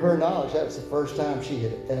 to her knowledge, that was the first time she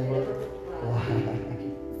had ever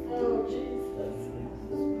lied. Oh, Jesus.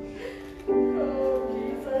 Oh,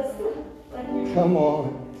 Jesus. Thank you. Come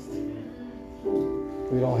on.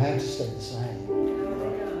 We don't have to stay the same.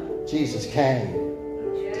 Jesus came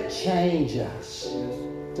to change us,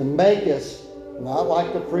 to make us not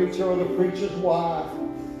like the preacher or the preacher's wife,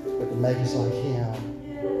 but to make us like Him.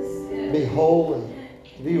 To be holy,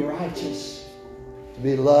 to be righteous, to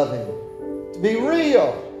be loving, to be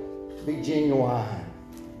real, to be genuine.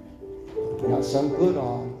 Not some put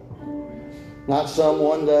on, not some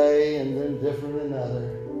one day and then different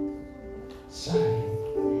another. Same.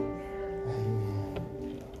 Amen.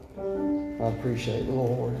 I appreciate the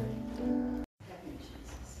Lord.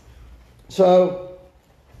 So,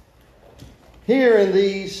 here in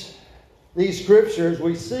these scriptures,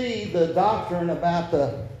 we see the doctrine about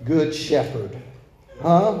the Good Shepherd.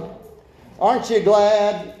 Huh? Aren't you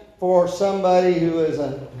glad for somebody who is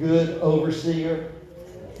a good overseer?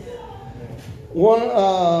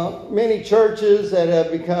 Many churches that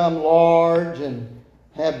have become large and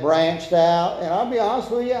have branched out, and I'll be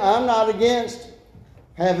honest with you, I'm not against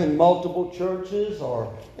having multiple churches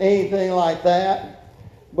or anything like that,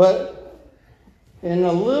 but in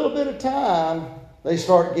a little bit of time, they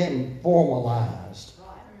start getting formalized.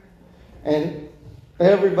 And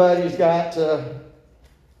everybody's got to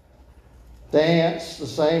dance the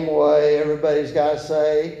same way. Everybody's got to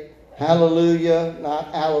say hallelujah,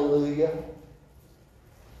 not alleluia.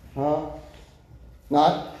 Huh?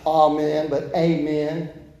 Not amen, but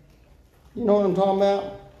amen. You know what I'm talking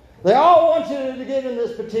about? They all want you to get in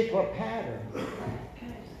this particular pattern.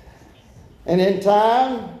 And in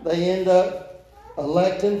time, they end up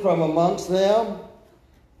electing from amongst them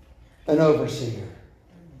an overseer.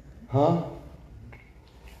 Huh?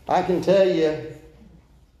 I can tell you,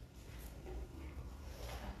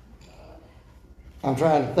 I'm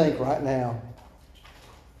trying to think right now.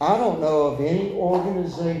 I don't know of any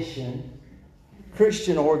organization,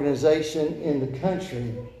 Christian organization in the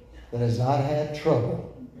country that has not had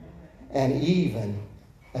trouble, and even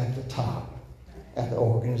at the top, at the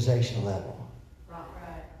organization level.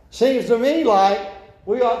 Seems to me like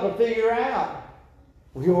we ought to figure out,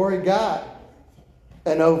 we already got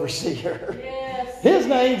an overseer. Yes. His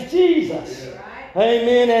name's Jesus.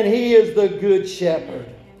 Amen. And He is the Good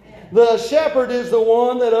Shepherd. The shepherd is the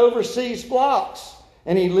one that oversees flocks.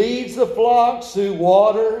 And he leads the flocks through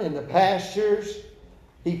water and the pastures.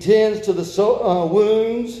 He tends to the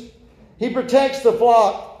wounds. He protects the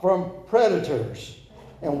flock from predators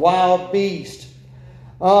and wild beasts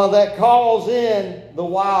that calls in the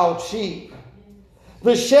wild sheep.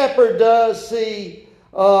 The shepherd doesn't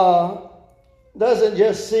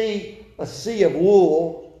just see a sea of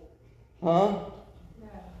wool, huh?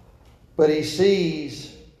 But he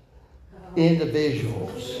sees individual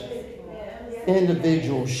sheep.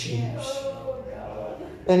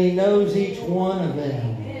 And he knows each one of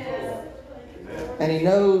them. And he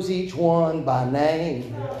knows each one by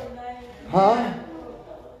name. Huh?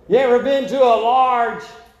 You ever been to a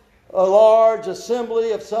large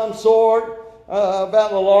assembly of some sort?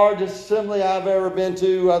 About the largest assembly I've ever been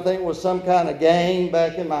to, I think, was some kind of game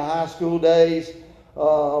back in my high school days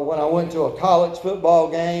when I went to a college football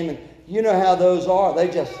game. And you know how those are.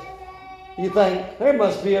 You think, there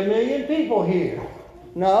must be 1 million people here.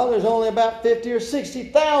 No, there's only about 50 or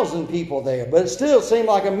 60,000 people there. But it still seemed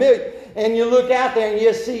like 1 million. And you look out there and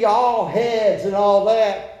you see all heads and all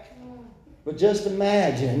that. But just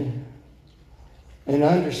imagine and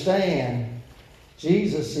understand,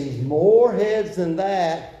 Jesus sees more heads than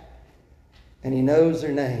that. And He knows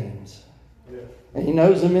their names. And He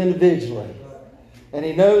knows them individually. And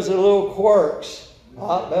He knows their little quirks.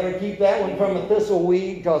 I better keep that one from a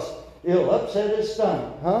thistleweed because it'll upset his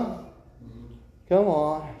stomach, huh? Come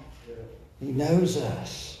on. He knows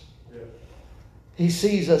us. He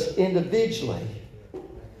sees us individually.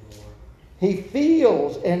 He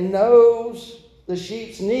feels and knows the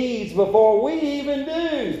sheep's needs before we even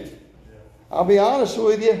do. I'll be honest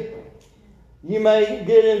with you. You may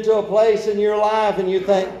get into a place in your life and you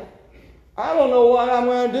think, I don't know what I'm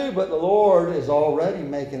going to do, but the Lord is already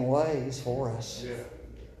making ways for us.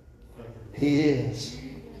 He is.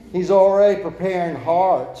 He's already preparing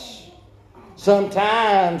hearts.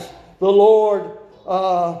 Sometimes the Lord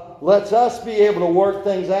lets us be able to work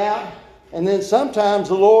things out. And then sometimes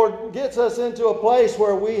the Lord gets us into a place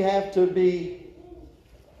where we have to be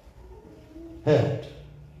helped.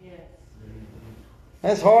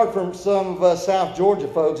 That's hard for some of us South Georgia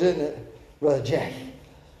folks, isn't it, Brother Jack?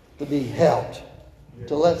 To be helped.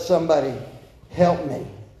 To let somebody help me.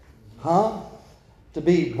 Huh? To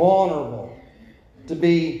be vulnerable. To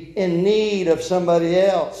be in need of somebody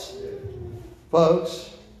else.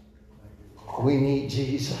 Folks, we need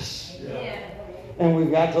Jesus. And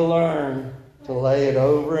we've got to learn to lay it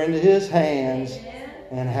over into His hands.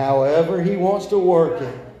 And however He wants to work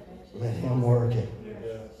it, let Him work it.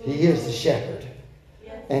 He is the shepherd.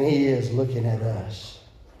 And He is looking at us.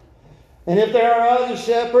 And if there are other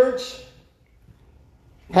shepherds,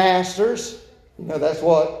 pastors, you know that's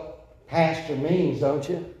what pastor means, don't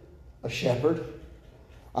you? A shepherd.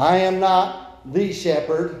 I am not the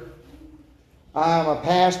shepherd. I am a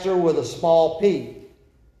pastor with a small p.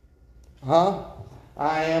 Huh?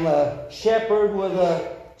 I am a shepherd with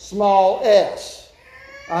a small s.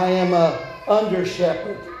 I am a under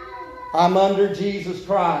shepherd. I'm under Jesus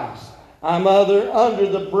Christ. I'm under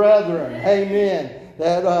the brethren. Amen.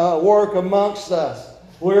 That work amongst us.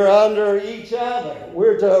 We're under each other.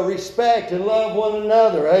 We're to respect and love one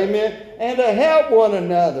another. Amen. And to help one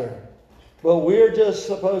another. But we're just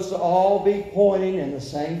supposed to all be pointing in the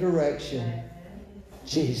same direction.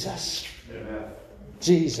 Jesus. Amen.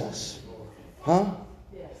 Jesus. Huh?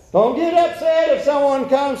 Don't get upset if someone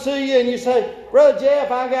comes to you and you say, Brother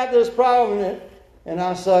Jeff, I got this problem. And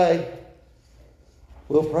I say,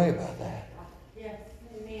 we'll pray about that. Yes,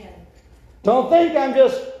 amen. Don't think I'm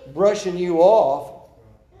just brushing you off,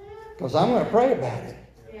 because I'm going to pray about it.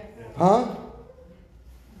 Yes. Huh?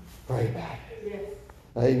 Pray about it.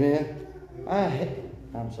 Yes. Amen.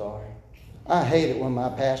 I'm sorry. I hate it when my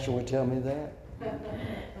pastor would tell me that.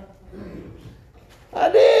 I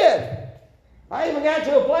did. I even got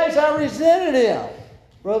to a place I resented him.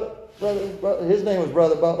 Brother, his name was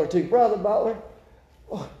Brother Butler too. Brother Butler,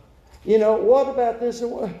 you know, what about this?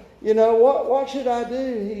 And what should I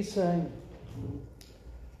do? He's saying,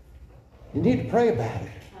 you need to pray about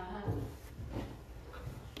it.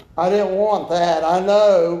 I didn't want that. I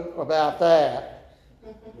know about that.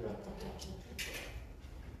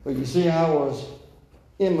 But you see, I was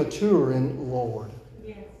immature in the Lord.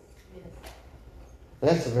 Yes. Yes.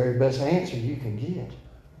 That's the very best answer you can get,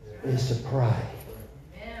 is to pray.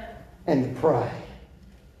 And to pray.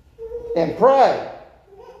 And pray.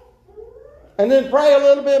 And then pray a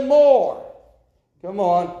little bit more. Come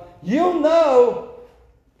on. You'll know,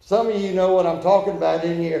 some of you know what I'm talking about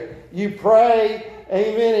in here. You pray,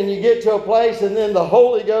 amen, and you get to a place and then the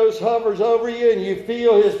Holy Ghost hovers over you and you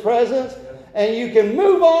feel His presence. And you can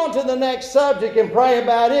move on to the next subject and pray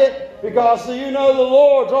about it, because you know the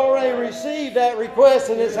Lord's already received that request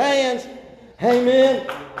in His hands. Amen.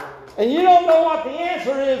 And you don't know what the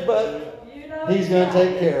answer is, but He's going to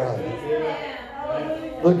take care of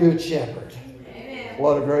it. The Good Shepherd.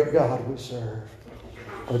 What a great God we serve.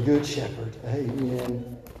 A Good Shepherd.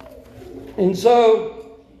 Amen. And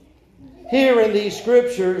so, here in these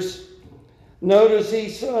scriptures, notice He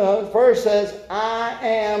first says, I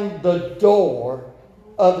am the door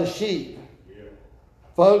of the sheep.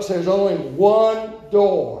 Folks, there's only one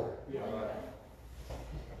door.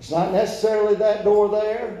 It's not necessarily that door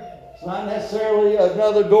there. It's not necessarily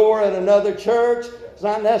another door at another church. It's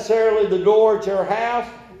not necessarily the door at your house.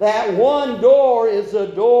 That one door is the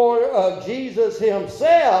door of Jesus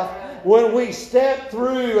Himself. When we step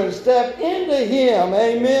through and step into Him,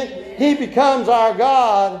 amen, He becomes our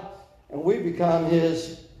God and we become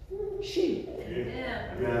His sheep.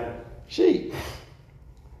 Amen. Sheep.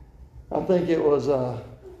 I think it was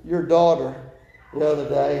your daughter the other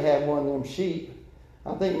day had one of them sheep.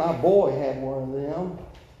 I think my boy had one of them.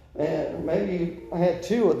 And maybe I had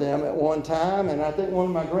two of them at one time. And I think one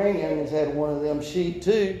of my grandyoungins had one of them sheep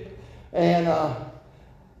too. And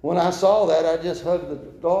when I saw that, I just hugged the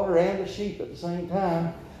daughter and the sheep at the same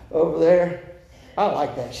time over there. I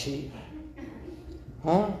like that sheep.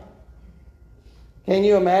 Huh? Can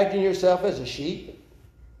you imagine yourself as a sheep?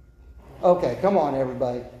 Okay, come on,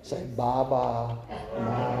 everybody. Say bye-bye.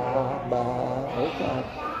 Bye-bye. Okay.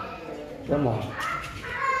 Come on.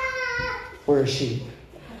 We're a sheep.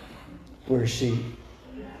 We're a sheep.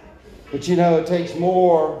 But you know, it takes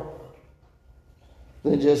more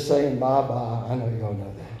than just saying bye-bye. I know you all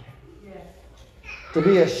know that. To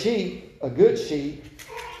be a sheep, a good sheep,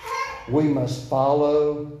 we must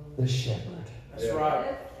follow the shepherd. That's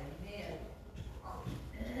right.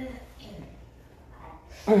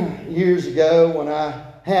 Years ago, when I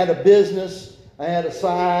had a business, I had a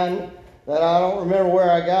sign that I don't remember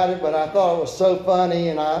where I got it, but I thought it was so funny,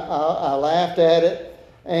 and I laughed at it,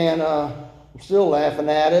 and I'm still laughing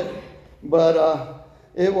at it. But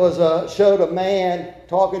it was showed a man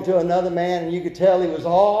talking to another man, and you could tell he was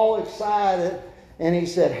all excited. And he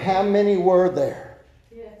said, "How many were there?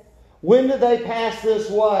 Yes. When did they pass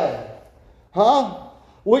this way? Huh?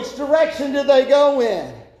 Which direction did they go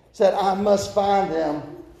in?" Said, "I must find them.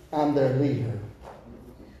 I'm their leader."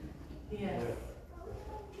 Yes.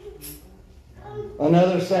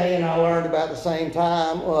 Another saying I learned about the same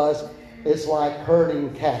time was, "It's like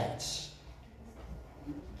herding cats."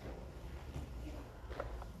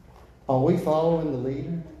 Are we following the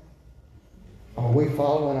leader? Are we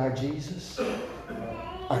following our Jesus?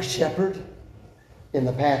 Our shepherd? In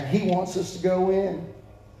the path He wants us to go in?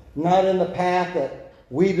 Not in the path that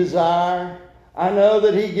we desire. I know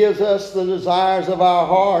that He gives us the desires of our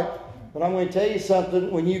heart. But I'm going to tell you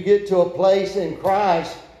something. When you get to a place in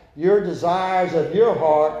Christ, your desires of your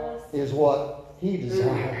heart is what He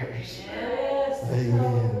desires. Yes.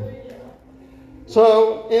 Amen.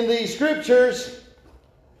 So in these scriptures,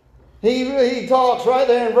 He talks right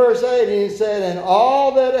there in verse 8, and he said, "And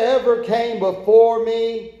all that ever came before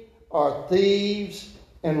me are thieves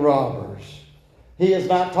and robbers." He is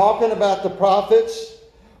not talking about the prophets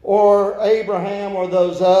or Abraham or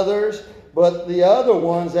those others, but the other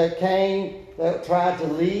ones that came that tried to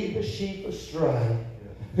lead the sheep astray,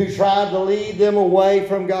 who tried to lead them away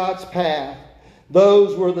from God's path.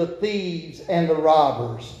 Those were the thieves and the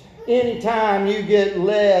robbers. Anytime you get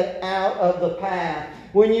led out of the path,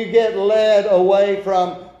 when you get led away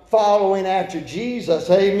from following after Jesus,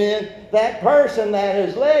 amen, that person that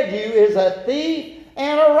has led you is a thief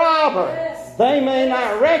and a robber. Yes. They may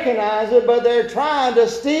not recognize it, but they're trying to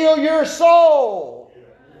steal your soul.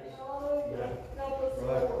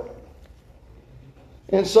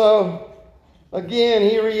 And so, again,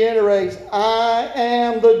 he reiterates, "I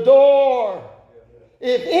am the door.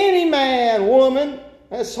 If any man, woman,"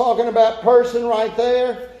 that's talking about person right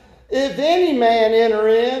there, "if any man enter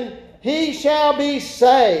in, he shall be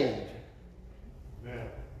saved." Amen.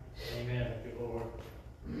 Amen. Good Lord.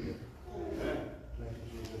 Amen. Thank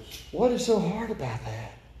you, Jesus. What is so hard about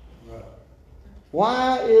that? Right.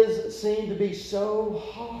 Why is it seem to be so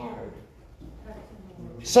hard?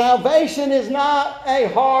 Salvation is not a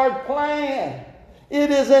hard plan.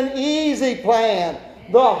 It is an easy plan.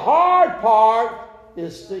 The hard part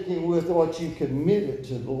is sticking with what you committed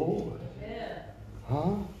to the Lord.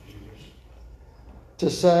 Huh? To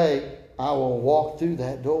say, "I will walk through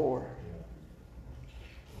that door."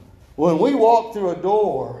 When we walk through a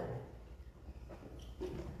door,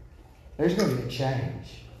 there's going to be a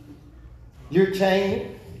change. You're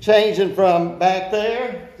changing from back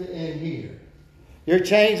there to in here. You're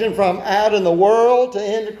changing from out in the world to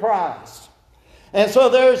into Christ. And so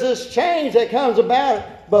there's this change that comes about it,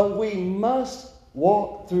 but we must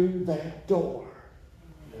walk through that door.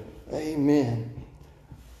 Amen.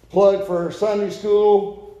 Plug for Sunday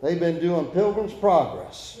school. They've been doing Pilgrim's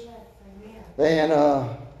Progress. And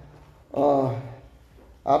I'll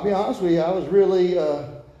be honest with you, I was really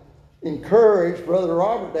encouraged. Brother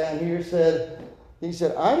Robert down here said,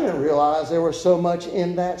 "I didn't realize there was so much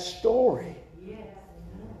in that story.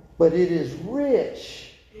 But it is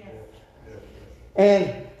rich."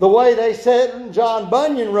 And the way they said, John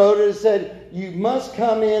Bunyan wrote it, said, "You must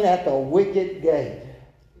come in at the wicket gate."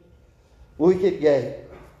 Wicket gate.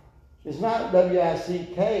 It's not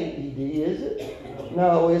W-I-C-K-E-D, is it?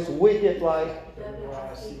 No, it's wicket like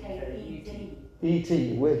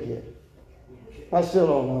E-T, wicket. I still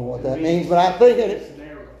don't know what that means, but I think it's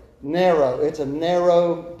narrow. It's a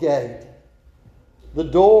narrow gate. The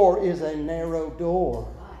door is a narrow door.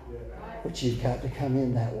 But you've got to come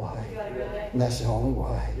in that way. And that's the only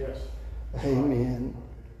way. Amen.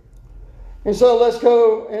 And so let's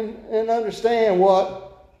go and understand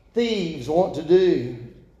what thieves want to do.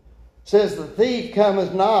 It says the thief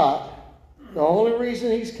cometh not. The only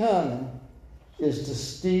reason he's coming is to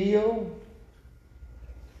steal,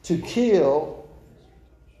 to kill,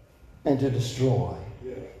 and to destroy.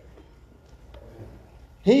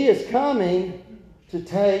 He is coming to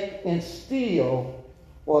take and steal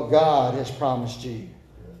what God has promised you.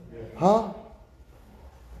 Huh?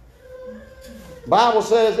 Bible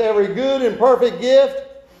says every good and perfect gift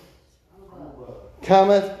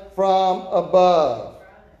cometh from above.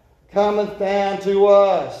 Cometh down to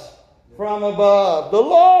us from above. The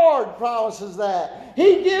Lord promises that.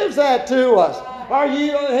 He gives that to us. Have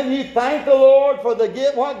you thanked the Lord for the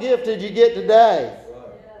gift? What gift did you get today?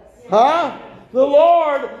 Huh? The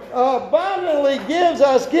Lord abundantly gives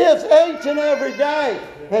us gifts each and every day.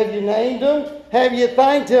 Have you named them? Have you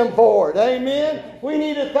thanked Him for it? Amen? We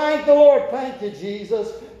need to thank the Lord. Thank you,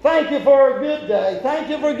 Jesus. Thank you for a good day. Thank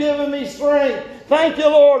you for giving me strength. Thank you,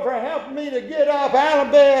 Lord, for helping me to get up out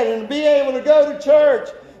of bed and be able to go to church.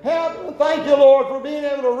 Thank you, Lord, for being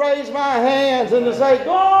able to raise my hands and to say,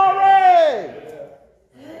 glory!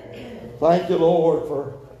 Thank you, Lord,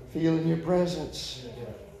 for feeling your presence.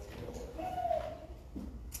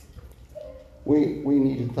 We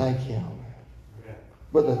need to thank Him.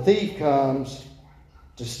 But the thief comes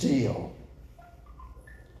to steal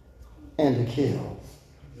and to kill.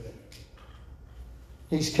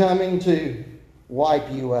 He's coming to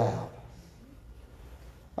wipe you out.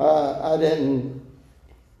 I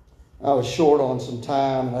was short on some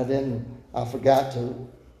time, and I forgot to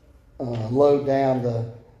load down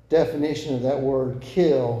the definition of that word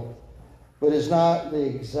kill, but it's not the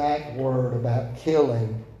exact word about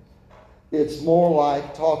killing. It's more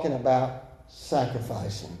like talking about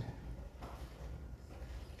sacrificing.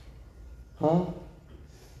 Huh?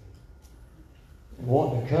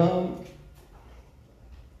 Want to come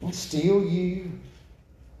and steal you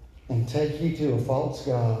and take you to a false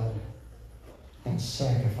god and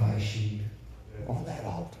sacrifice you on that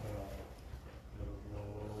altar.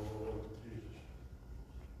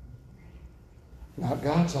 Not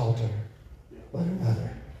God's altar, but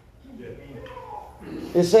another.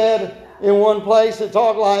 It said in one place, it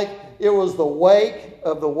talked like it was the wake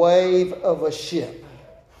of the wave of a ship.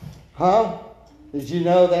 Huh? Did you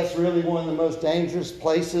know that's really one of the most dangerous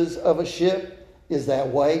places of a ship is that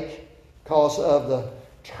wake because of the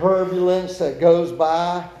turbulence that goes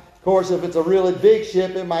by? Of course, if it's a really big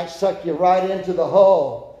ship, it might suck you right into the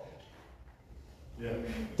hull. Yeah.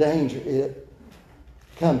 Danger. It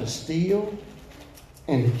come to steal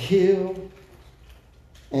and to kill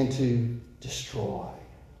and to destroy.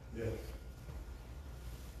 Yeah.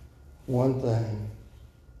 One thing.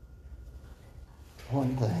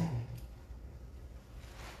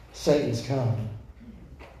 Satan's come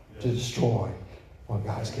to destroy what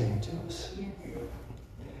God's given to us.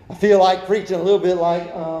 I feel like preaching a little bit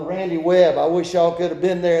like Randy Webb. I wish y'all could have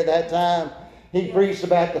been there at that time. He preached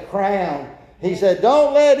about the crown. He said,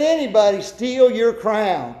 don't let anybody steal your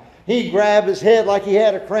crown. He'd grab his head like he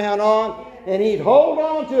had a crown on, and he'd hold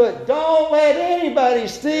on to it. Don't let anybody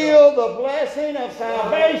steal the blessing of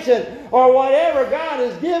salvation or whatever God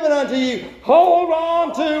has given unto you. Hold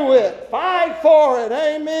on to it. Fight for it.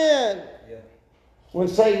 Amen. Yeah. When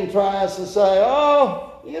Satan tries to say,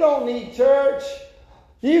 oh, you don't need church.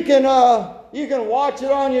 You can watch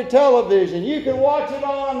it on your television. You can watch it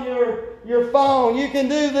on your phone. You can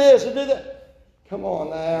do this and do that. Come on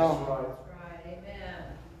now. That's right. Amen.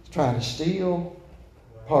 It's trying to steal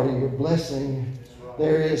part of your blessing.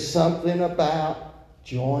 There is something about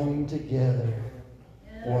joining together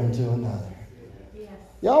one to another.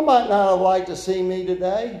 Y'all might not have liked to see me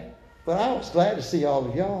today, but I was glad to see all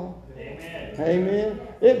of y'all. Amen. Amen.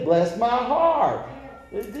 It blessed my heart.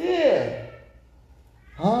 It did.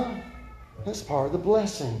 Huh? That's part of the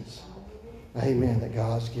blessings. Amen. That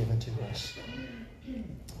God's given to us.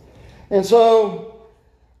 And so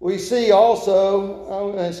we see also,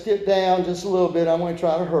 I'm going to skip down just a little bit. I'm going to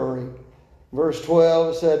try to hurry. Verse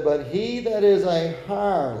 12, it said, but he that is a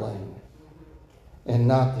hireling and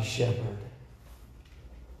not the shepherd.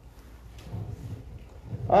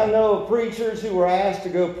 I know of preachers who were asked to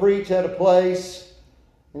go preach at a place,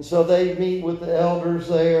 and so they meet with the elders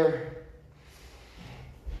there.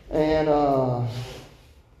 And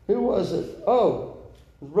who was it? Oh,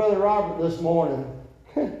 it was Brother Robert this morning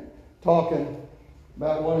talking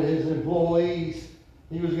about one of his employees.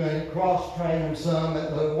 He was going to cross-train him some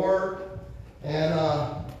at the work. And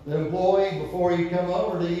the employee, before he come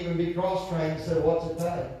over to even be cross-trained, said, what's it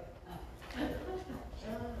pay?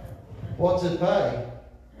 What's it pay?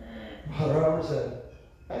 Brother Robert said,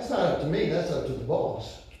 that's not up to me, that's up to the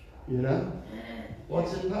boss. You know?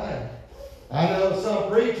 What's it pay? I know some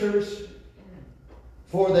preachers,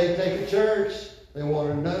 before they take a church, they want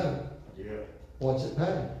to know, what's it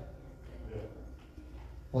pay?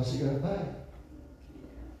 What's it going to pay?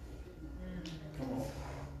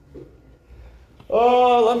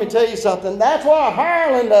 Oh, let me tell you something. That's what a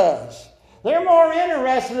hireling does. They're more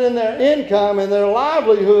interested in their income and their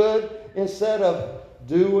livelihood instead of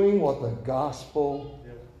doing what the gospel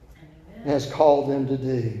has called them to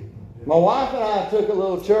do. My wife and I took a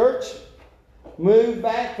little church, moved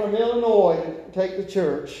back from Illinois to take the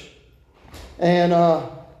church. And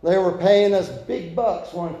they were paying us big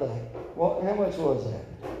bucks, weren't they? Well, how much was that?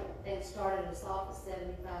 They started us off at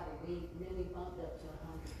 $75 a week, and then we bumped up to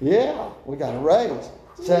 $100. Yeah, we got a raise.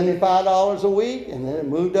 $75 a week, and then it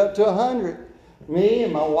moved up to $100. Me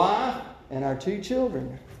and my wife and our 2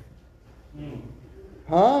 children.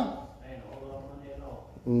 Huh?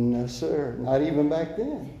 No, sir. Not even back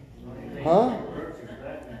then. Huh?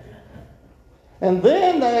 And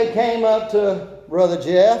then they came up to Brother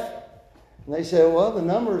Jeff, and they said, well, the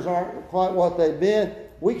numbers aren't quite what they've been.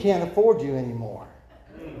 We can't afford you anymore.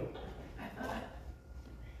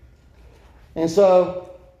 And so,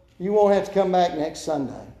 you won't have to come back next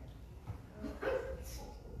Sunday.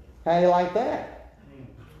 How do you like that?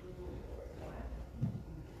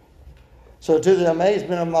 So to the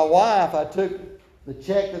amazement of my wife, I took the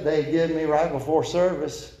check that they had given me right before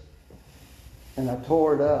service, and I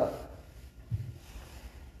tore it up.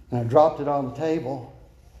 And I dropped it on the table.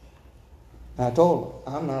 And I told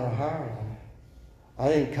them, I'm not a hireling. I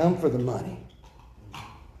didn't come for the money.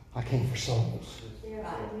 I came for souls.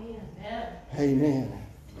 Amen.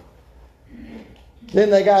 Then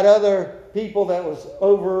they got other people that was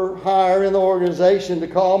over higher in the organization to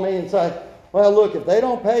call me and say, well, look, if they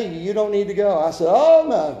don't pay you, you don't need to go. I said, oh,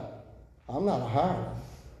 no, I'm not a hireling.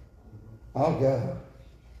 I'll go.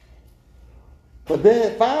 But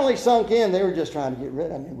then it finally sunk in. They were just trying to get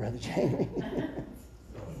rid of me, Brother Jamie.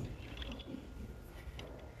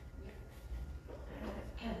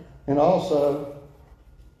 And also,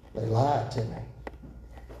 they lied to me.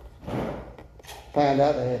 Found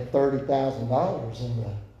out they had $30,000 in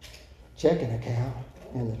the checking account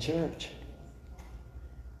in the church.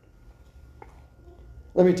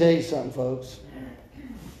 Let me tell you something, folks.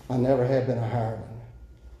 I never have been a hireling.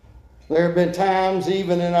 There have been times,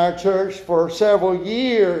 even in our church, for several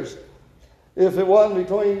years, if it wasn't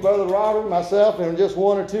between Brother Robert, myself, and just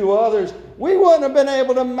one or two others, we wouldn't have been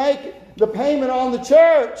able to make the payment on the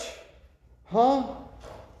church. Huh?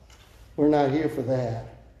 We're not here for that.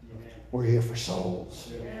 We're here for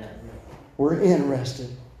souls. We're interested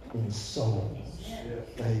in souls.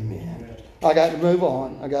 Amen. I got to move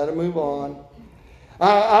on.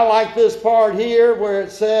 I like this part here where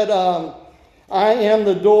it said, I am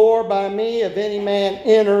the door. By me, if any man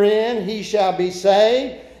enter in, he shall be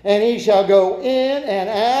saved, and he shall go in and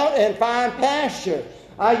out and find pasture.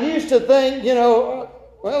 I used to think,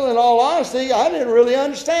 well, in all honesty, I didn't really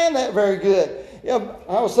understand that very good.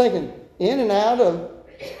 I was thinking, in and out of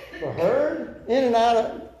the herd? In and out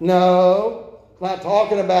of... No, I'm not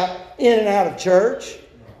talking about in and out of church.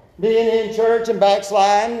 Being in church and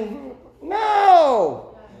backsliding.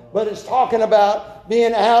 No! But it's talking about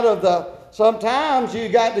being out of the... Sometimes you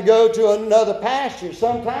got to go to another pasture.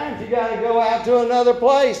 Sometimes you got to go out to another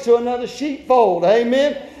place, to another sheepfold.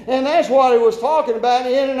 Amen? And that's what it was talking about,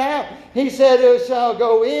 in and out. He said it shall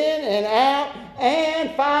go in and out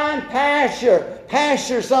and find pasture.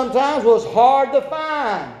 Pasture sometimes was hard to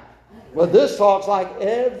find. But this talks like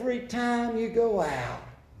every time you go out,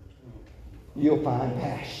 you'll find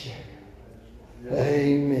pasture.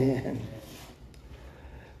 Amen.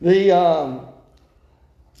 I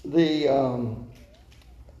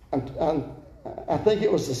think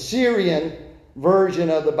it was the Syrian version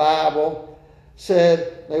of the Bible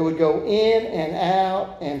said they would go in and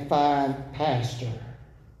out and find pasture.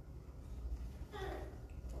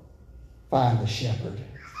 Find the shepherd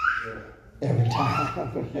every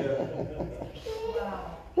time.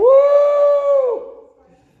 Woo!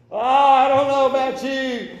 Oh, I don't know about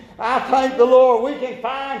you. I thank the Lord we can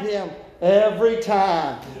find Him every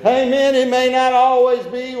time. Amen. It may not always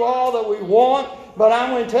be all that we want, but I'm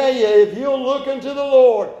going to tell you, if you'll look unto the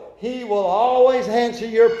Lord, He will always answer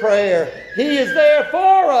your prayer. He is there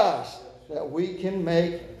for us that we can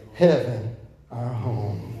make heaven our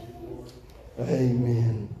home.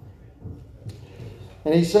 Amen.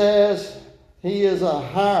 And he says, he is a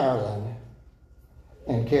hireling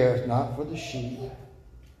and careth not for the sheep.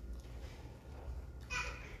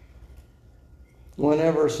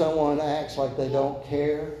 Whenever someone acts like they don't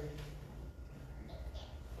care,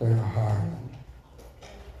 they're a hireling.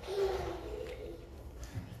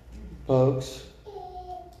 Folks,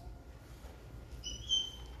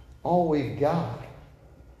 all we've got,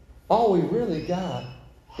 all we really got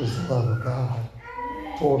is the love of God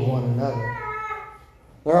toward one another.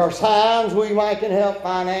 There are times we might can help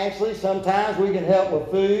financially. Sometimes we can help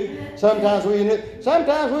with food. Sometimes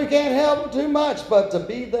we can't help too much, but to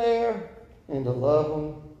be there and to love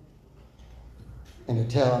them and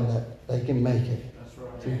to tell them that they can make it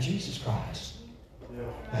through Jesus Christ. Yeah.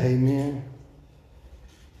 Amen.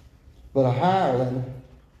 But a hireling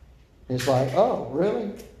is like, oh,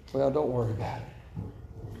 really? Well, don't worry about it.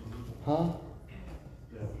 Huh?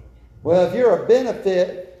 Yeah. Well, if you're a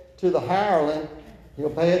benefit to the hireling, he'll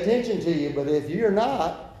pay attention to you. But if you're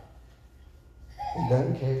not, he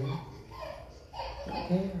doesn't care. Doesn't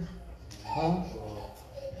care. Huh?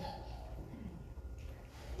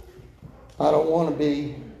 I don't want to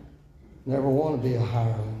be, never want to be a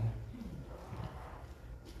hireling.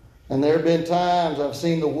 And there have been times I've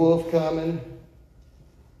seen the wolf coming,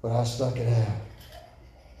 but I stuck it out.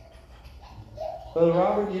 Brother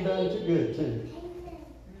Robert, you done too good too.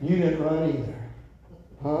 You didn't run either.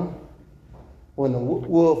 Huh? When the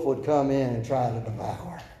wolf would come in and try to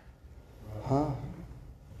devour. Huh?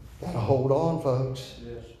 Gotta hold on, folks.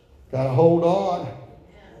 Yes. Gotta hold on.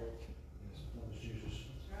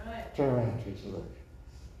 Right. Turn around, Teresa, look.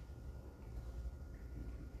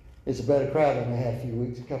 It's a better crowd than we had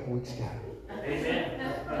a couple weeks ago. Amen.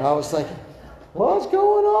 I was thinking, what's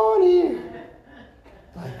going on here?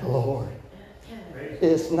 Thank the Lord.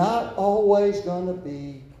 It's not always going to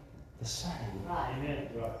be the same. Amen.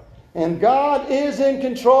 And God is in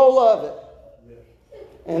control of it.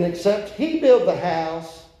 And except He build the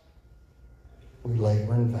house, we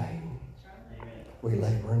labor in vain. We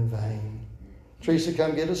labor in vain. Teresa,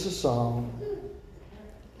 come get us a song.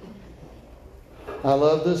 I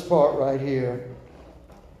love this part right here.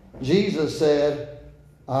 Jesus said,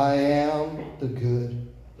 I am the good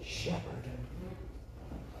shepherd.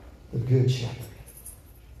 The good shepherd.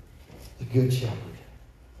 The good shepherd.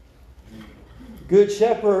 Good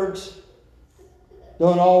shepherds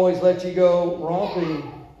don't always let you go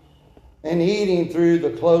romping and eating through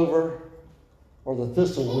the clover or the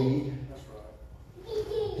thistleweed.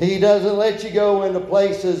 He doesn't let you go into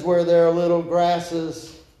places where there are little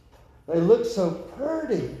grasses. They look so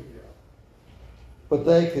pretty, but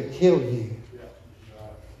they could kill you.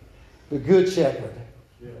 The good shepherd.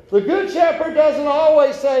 The good shepherd doesn't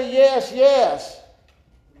always say yes, yes.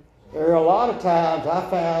 There are a lot of times I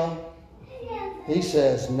found he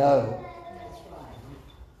says no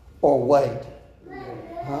or wait.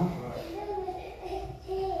 Huh?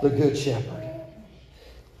 The good shepherd.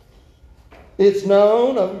 It's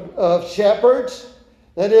known of shepherds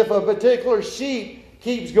that if a particular sheep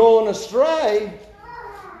keeps going astray,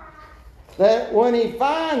 that when he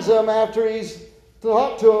finds them after he's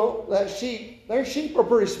talked to that sheep, their sheep are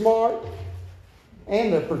pretty smart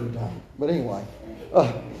and they're pretty dumb. But anyway,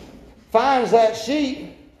 finds that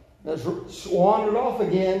sheep that's wandered off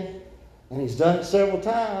again, and he's done it several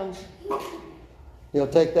times, he'll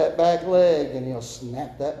take that back leg and he'll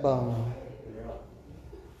snap that bone.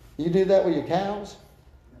 You do that with your cows?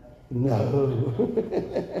 No.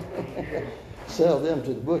 Sell them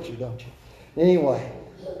to the butcher, don't you? Anyway,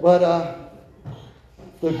 but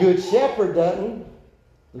the good shepherd doesn't.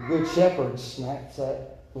 The good shepherd snaps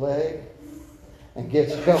that leg and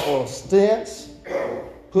gets a couple of stents,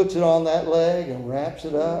 puts it on that leg and wraps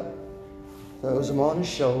it up, throws them on his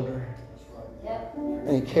shoulder,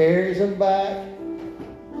 and he carries them back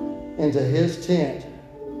into his tent.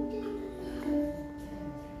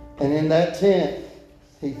 And in that tent,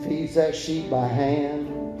 he feeds that sheep by hand,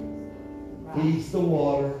 feeds the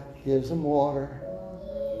water, gives them water,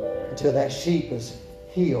 until that sheep is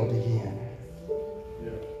healed again.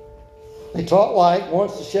 They talk like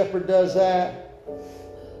once the shepherd does that,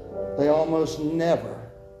 they almost never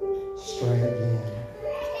stray again.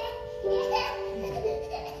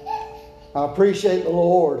 I appreciate the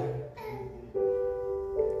Lord,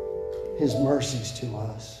 His mercies to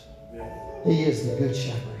us. He is the good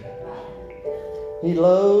shepherd. He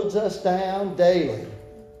loads us down daily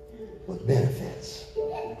with benefits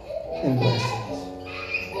and blessings.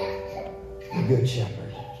 The good shepherd.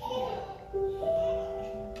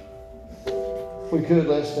 If we could,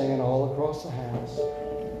 let's stand all across the house.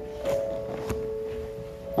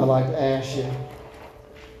 I'd like to ask you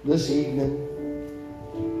this evening,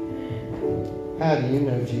 how do you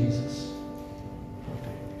know Jesus?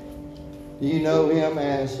 Do you know Him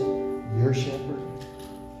as your shepherd?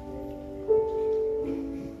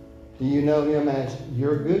 Do you know Him as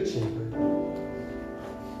your good shepherd?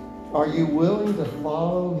 Are you willing to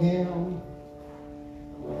follow Him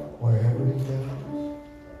wherever He goes?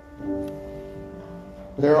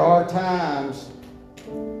 There are times,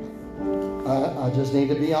 I just need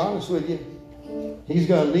to be honest with you, He's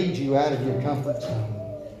going to lead you out of your comfort zone.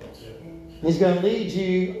 He's going to lead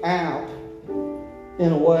you out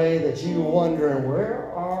in a way that you're wondering, where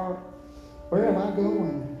am I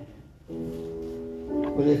going?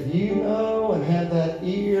 But if you know and have that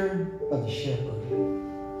ear of the shepherd,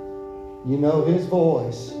 you know His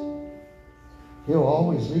voice, He'll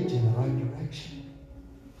always lead you in the right direction.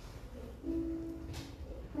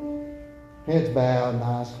 Heads bowed and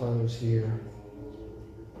eyes closed here.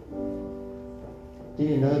 Do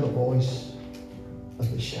you know the voice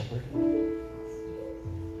of the shepherd?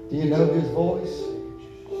 Do you know His voice?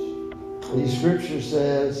 The scripture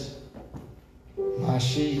says, my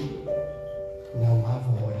sheep know my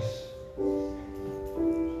voice,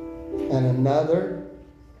 and another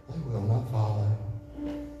they will not follow.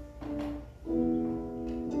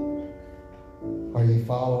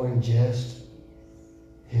 following just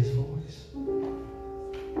His voice?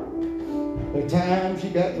 There are times you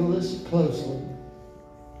got to listen closely.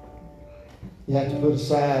 You have to put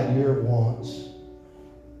aside your wants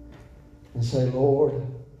and say, Lord,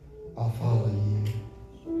 I'll follow you.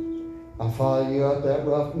 I'll follow you up that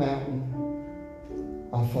rough mountain.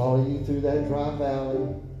 I'll follow you through that dry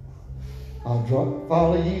valley. I'll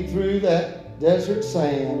follow you through that desert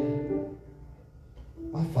sand.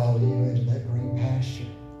 I'll follow you into that green pasture,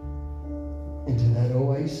 into that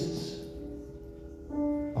oasis.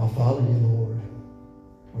 I'll follow you, Lord,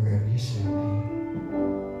 wherever you send me.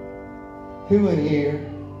 Who in here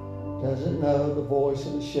doesn't know the voice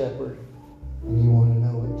of the shepherd and you want to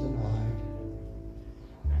know it tonight?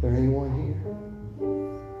 Is there anyone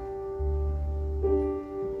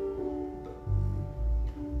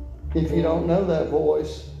here? If you don't know that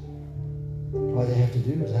voice, all you have to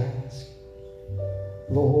do is ask,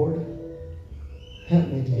 Lord, help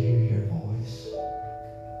me to hear your voice.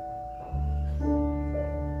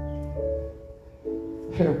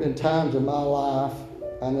 There have been times in my life,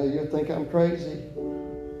 I know you'll think I'm crazy,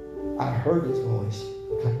 I heard His voice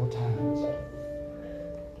a couple of times.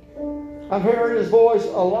 I've heard His voice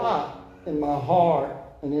a lot in my heart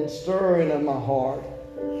and in stirring of my heart.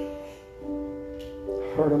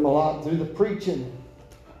 Heard Him a lot through the preaching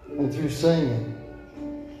and through singing.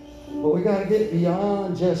 But we got to get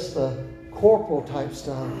beyond just the corporal type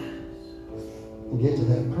stuff and get to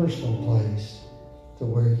that personal place to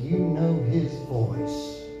where you know His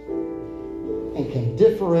voice and can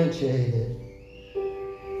differentiate it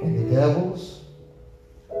from the devil's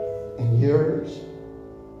and yours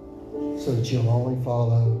so that you'll only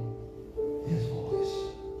follow His voice.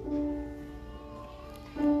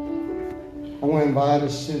 I want to invite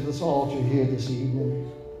us to this altar here this evening.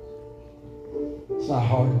 It's not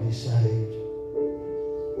hard to be saved.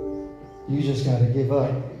 You just got to give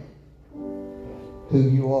up who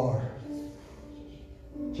you are.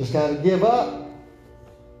 Just got to give up.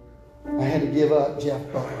 I had to give up Jeff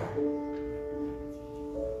Butler.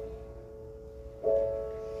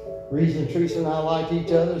 Reason Teresa and I liked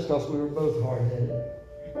each other is because we were both hard-headed.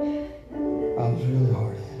 I was really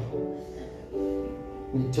hard-headed.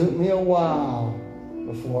 It took me a while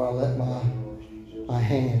before I let my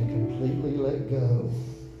hand completely let go.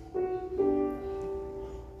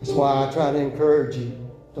 That's why I try to encourage you.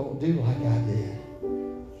 Don't do like I did.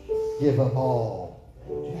 Give up all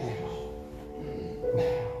now.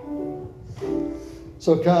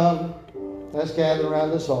 So come, let's gather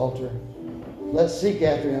around this altar. Let's seek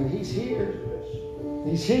after Him. He's here.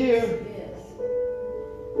 He's here.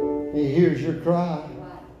 He hears your cry.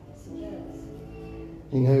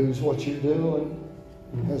 He knows what you're doing.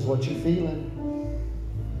 He knows what you're feeling.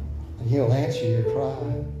 And He'll answer your cry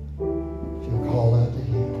if you'll call out to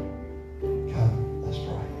Him. Come, let's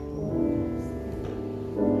pray.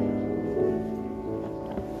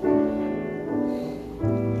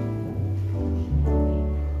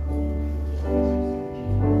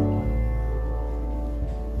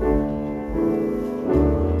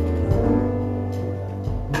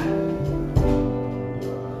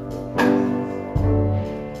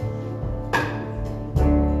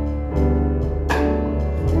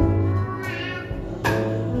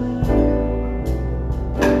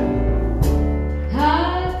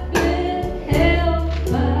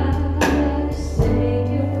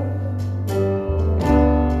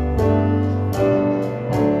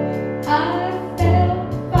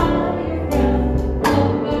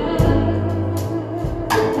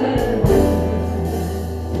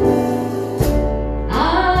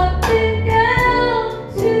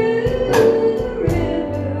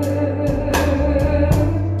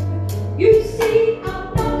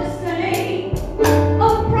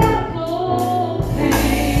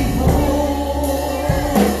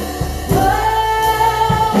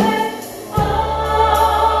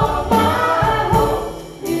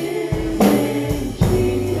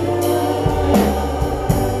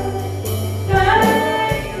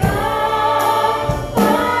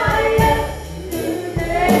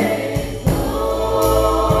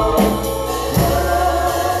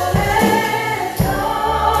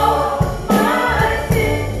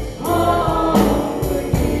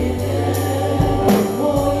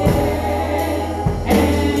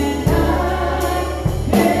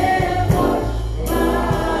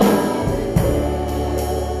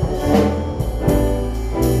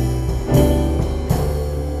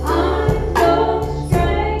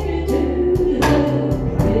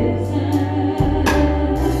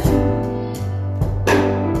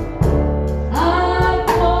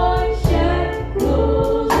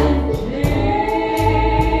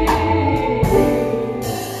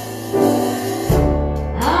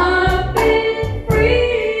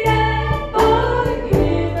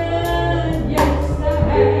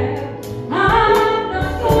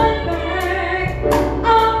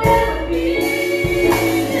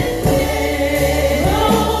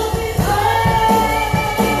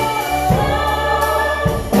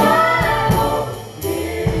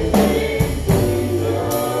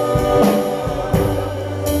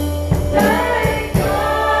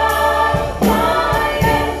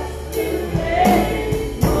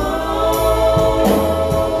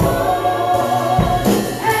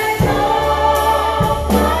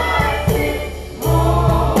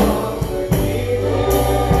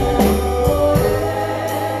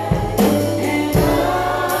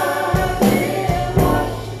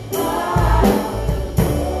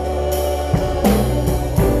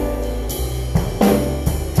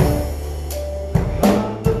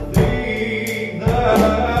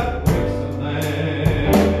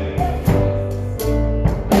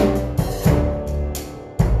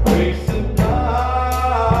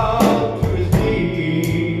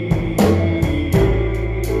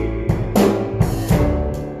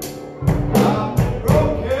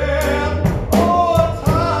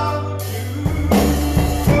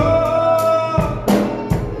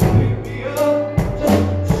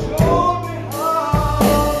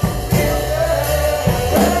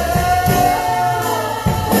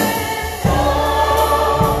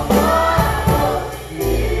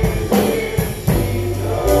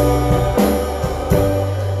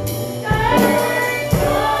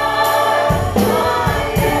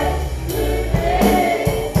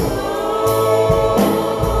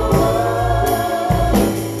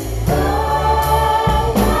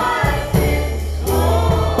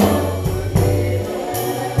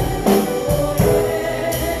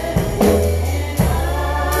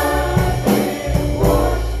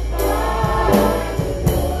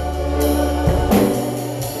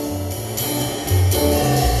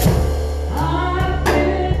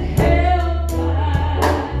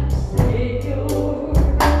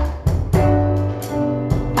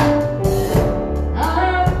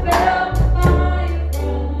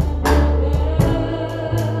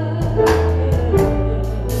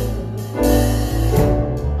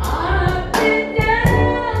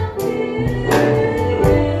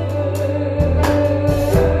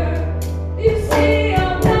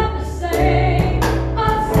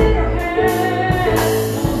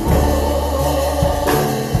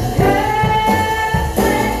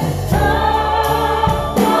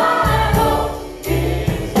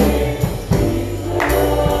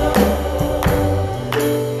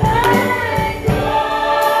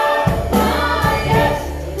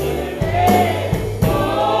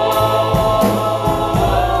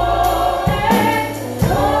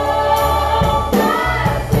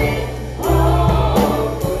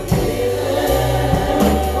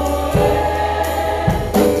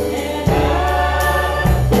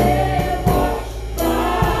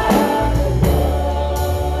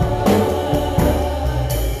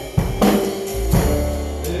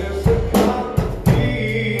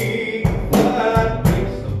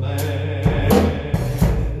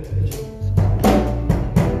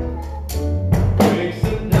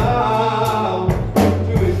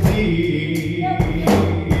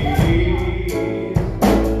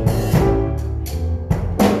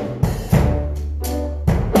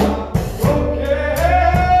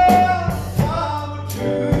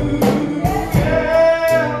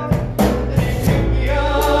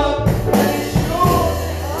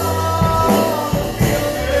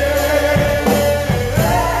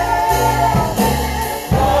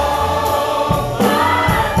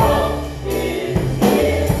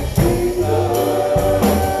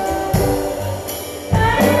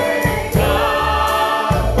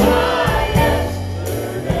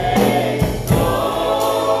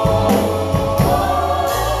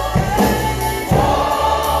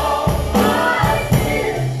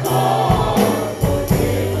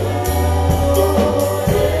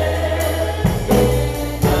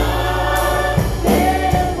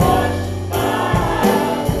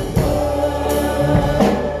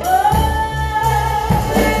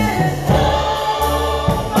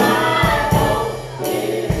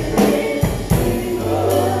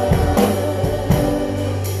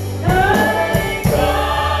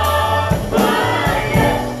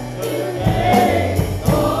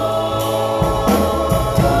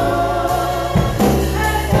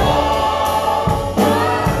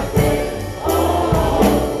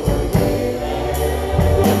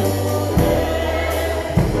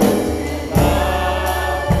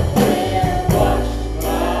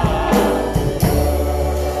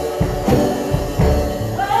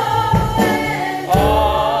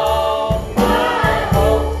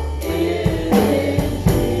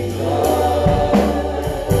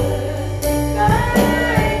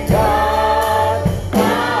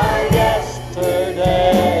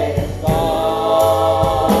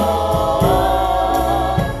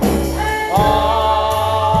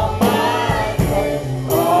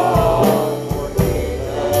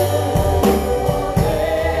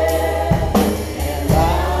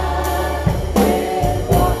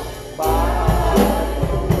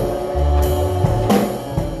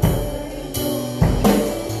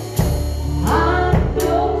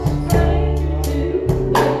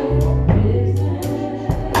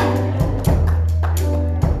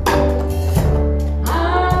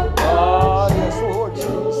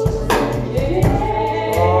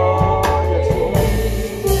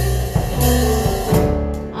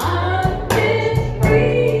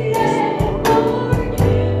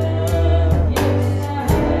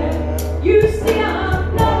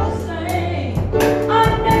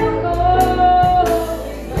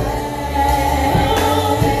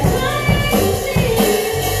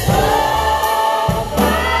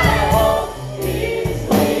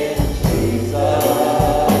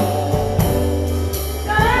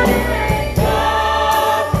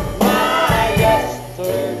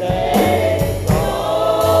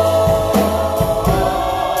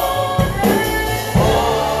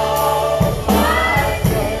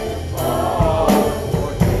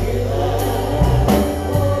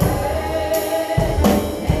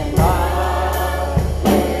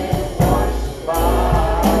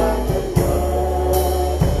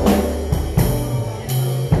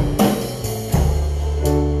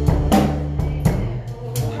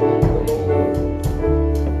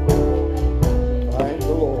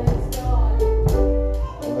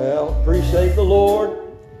 the Lord.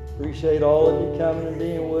 Appreciate all of you coming and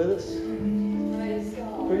being with us.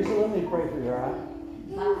 Teresa, let me pray for your eye.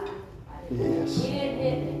 Yes.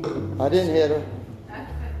 I didn't hit her.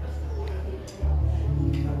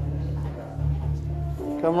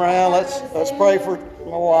 Come around. Let's pray for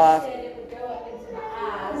my wife.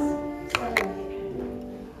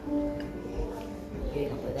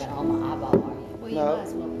 No,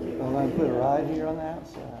 I'm going to put it right here on the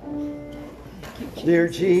outside. Dear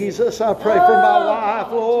Jesus, I pray for my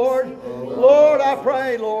wife, Lord. Lord, I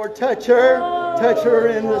pray, Lord, touch her. Touch her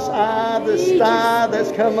in this eye, this thigh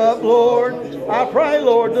that's come up, Lord. I pray,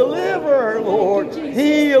 Lord, deliver her, Lord.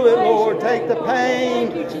 Heal it, Lord. Take the pain,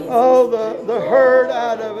 the hurt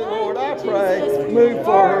out of it, Lord. I pray, move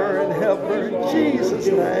for her and help her in Jesus'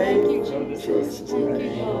 name. Jesus'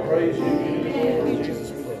 name. Praise you.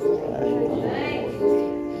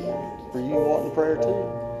 Are you wanting prayer too?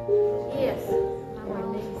 Yes.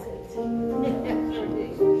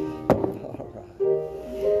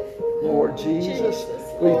 Lord Jesus,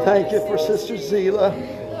 we thank you for Sister Zila.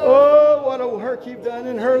 Oh, what a work you've done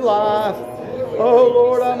in her life. Oh,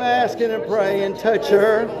 Lord, I'm asking and praying, touch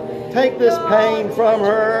her. Take this pain from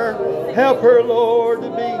her. Help her, Lord, to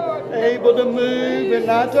be able to move and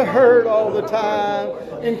not to hurt all the time.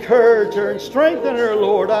 Encourage her and strengthen her,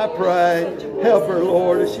 Lord, I pray. Help her,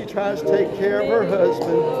 Lord, as she tries to take care of her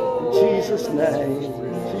husband. In Jesus' name.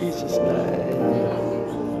 In Jesus'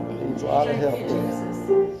 name. Needs a lot of help.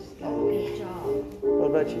 What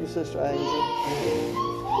about you, Sister Angel?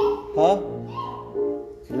 Huh?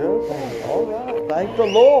 You're okay. All right. Thank the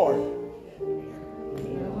Lord.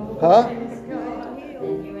 Huh?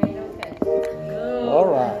 All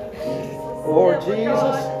right. Lord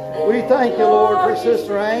Jesus, we thank you, Lord, for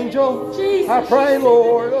Sister Angel. I pray,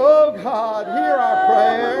 Lord, oh God, hear our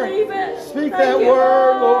prayer. Speak that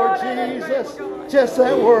word, Lord Jesus. Just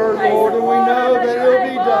that word, Lord, and we know that it'll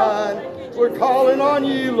be done. We're calling on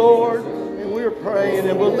you, Lord, and we're praying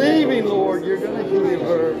and believing, Lord, you're going to heal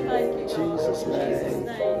her. In Jesus' name.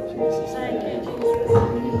 Jesus' name.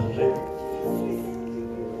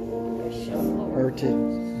 Her too.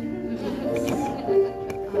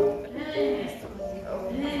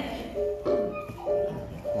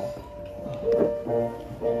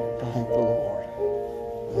 Thank the Lord.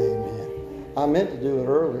 Amen. I meant to do it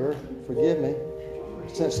earlier. Forgive me.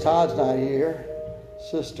 Since Todd's not here,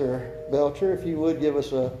 Sister Belcher, if you would give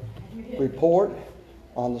us a report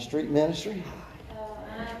on the street ministry.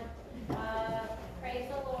 Praise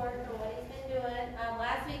the Lord for what He's been doing.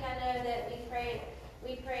 Last week I know that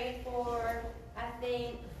we prayed for, I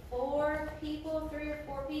think, 3 or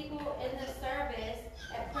 4 people in the service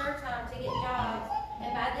at prayer time to get jobs.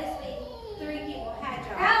 And by this week, 3 people had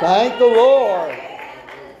jobs. Thank the Lord.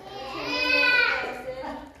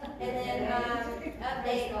 And then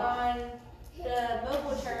update on the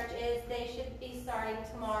mobile church is they should be starting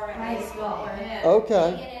tomorrow. Okay.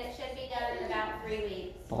 And it should be done in about 3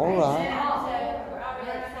 weeks. All right. So we're all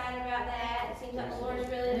really excited about that. It seems like the Lord's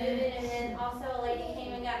really moving. And then also a lady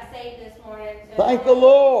came and got saved this morning. So Thank the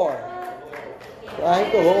Lord.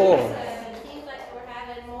 Thank the Lord. So it seems like we're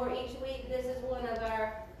having more each week. This is one of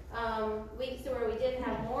our weeks where we did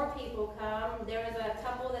have more people come. There was a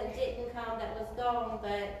couple that didn't come that was gone,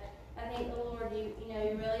 but I think the Lord, you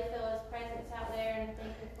really feel His presence out there, and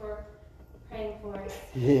thank you for praying for us.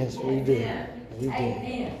 Yes, we do. We do.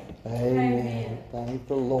 Amen. Thank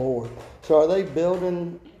the Lord. So are they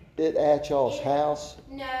building it at y'all's house?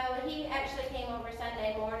 No, he actually came over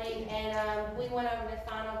Sunday morning, and we went over the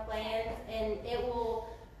final plans, and it will,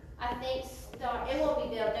 I think, start. It won't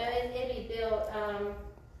be built. No, it'll be built.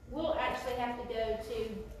 We'll actually have to go to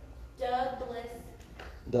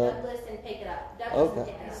Douglas and pick it up. Douglas and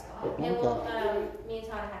pick it up. And we'll, me and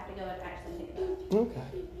Todd have to go and actually pick it up.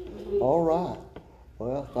 Okay. All right.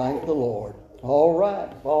 Well, thank the Lord. All right.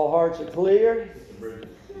 If all hearts are clear.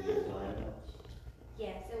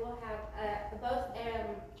 Yes, it will have both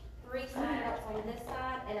 3 sign-ups on this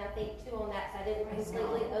side, and I think 2 on that side. It will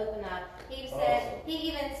completely open up. He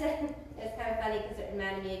even said, it's kind of funny because it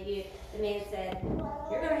reminded me of you. The man said,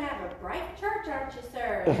 "You're going to have a bright church, aren't you,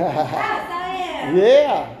 sir?" Yes, I am.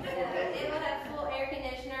 Yeah. It will have full air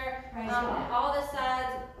conditioner. All the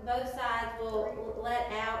sides, both sides will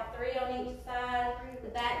let out, 3 on each side. The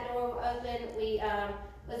back door will open. We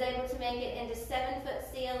was able to make it into 7-foot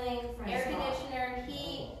ceilings, air conditioner,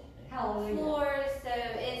 heat, floors. So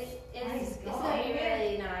it's going to be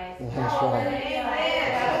really nice. That's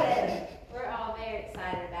right. We're all very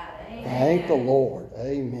excited about it. Thank the Lord.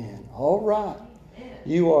 Amen. All right.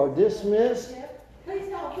 You are dismissed. Please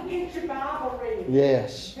don't forget your Bible reading.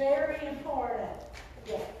 Yes. Very important.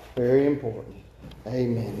 Yeah. Very important.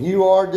 Amen. You are